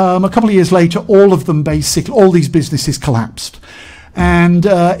 And a couple of years later, all these businesses collapsed. And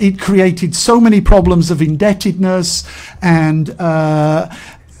it created so many problems of indebtedness, and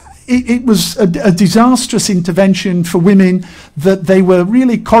it was a disastrous intervention for women, that they were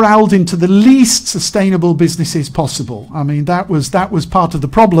really corralled into the least sustainable businesses possible. I mean, that was part of the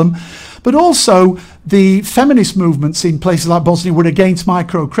problem. But also the feminist movements in places like Bosnia were against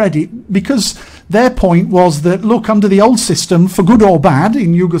microcredit, because their point was that, look, under the old system, for good or bad,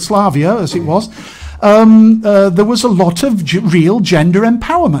 in Yugoslavia as it was, there was a lot of real gender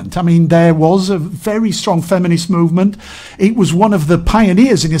empowerment. I mean, there was a very strong feminist movement. It was one of the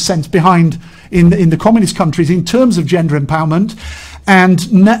pioneers, in a sense, behind in the communist countries in terms of gender empowerment. And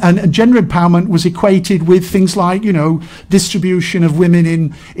gender empowerment was equated with things like, distribution of women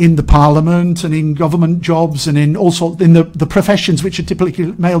in the parliament and in government jobs and in also in the professions which are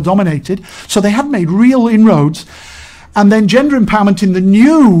typically male dominated. So they had made real inroads. And then gender empowerment in the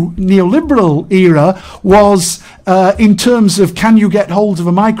new neoliberal era was in terms of can you get hold of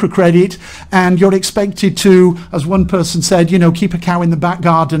a microcredit and you're expected to, as one person said, you know, keep a cow in the back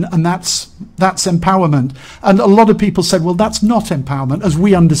garden, and that's empowerment. And a lot of people said, well, that's not empowerment as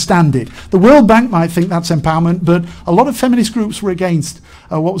we understand it. The World Bank might think that's empowerment, but a lot of feminist groups were against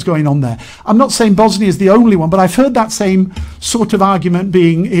what was going on there. I'm not saying Bosnia is the only one, but I've heard that same sort of argument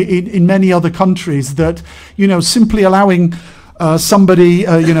being in many other countries, that, you know, simply allowing somebody,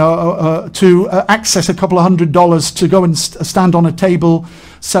 to access a couple of $100 to go and stand on a table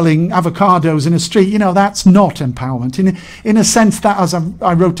selling avocados in a street, you know, that's not empowerment. In a sense, that, as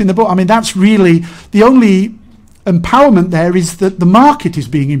I wrote in the book, I mean, that's really the only empowerment there is that the market is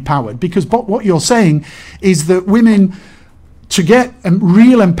being empowered, because what you're saying is that women, to get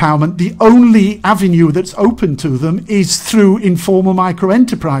real empowerment, the only avenue that's open to them is through informal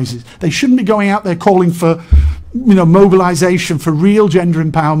micro-enterprises. They shouldn't be going out there calling for, you know, mobilization for real gender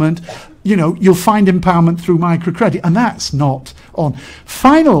empowerment. You know, you'll find empowerment through microcredit, and that's not on.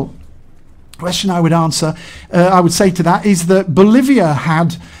 Final question I would answer, I would say to that, is that Bolivia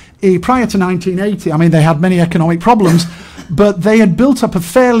had, prior to 1980, I mean, they had many economic problems, but they had built up a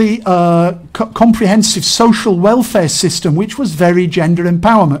fairly comprehensive social welfare system, which was very gender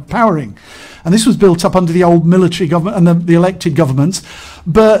empowering. And this was built up under the old military government and the elected governments,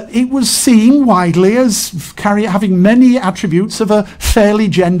 but it was seen widely as having many attributes of a fairly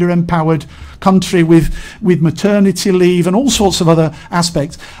gender-empowered country with maternity leave and all sorts of other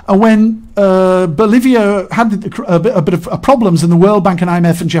aspects. And when Bolivia had a bit of problems, and the World Bank and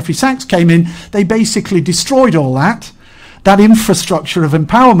IMF and Jeffrey Sachs came in, they basically destroyed all that infrastructure of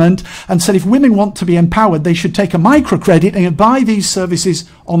empowerment, and said if women want to be empowered, they should take a microcredit and buy these services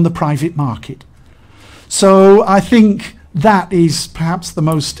on the private market. So I think that is perhaps the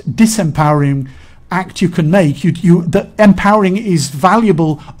most disempowering act you can make. That empowering is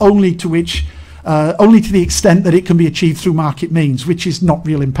valuable only to the extent that it can be achieved through market means, which is not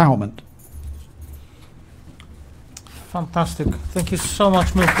real empowerment. Fantastic. Thank you so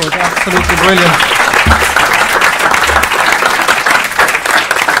much, Milford. Absolutely brilliant.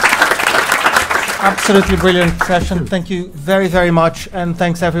 Absolutely brilliant session. Thank you very, very much. And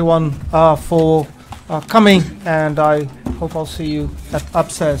thanks everyone for coming. And I hope I'll see you at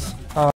Upstairs.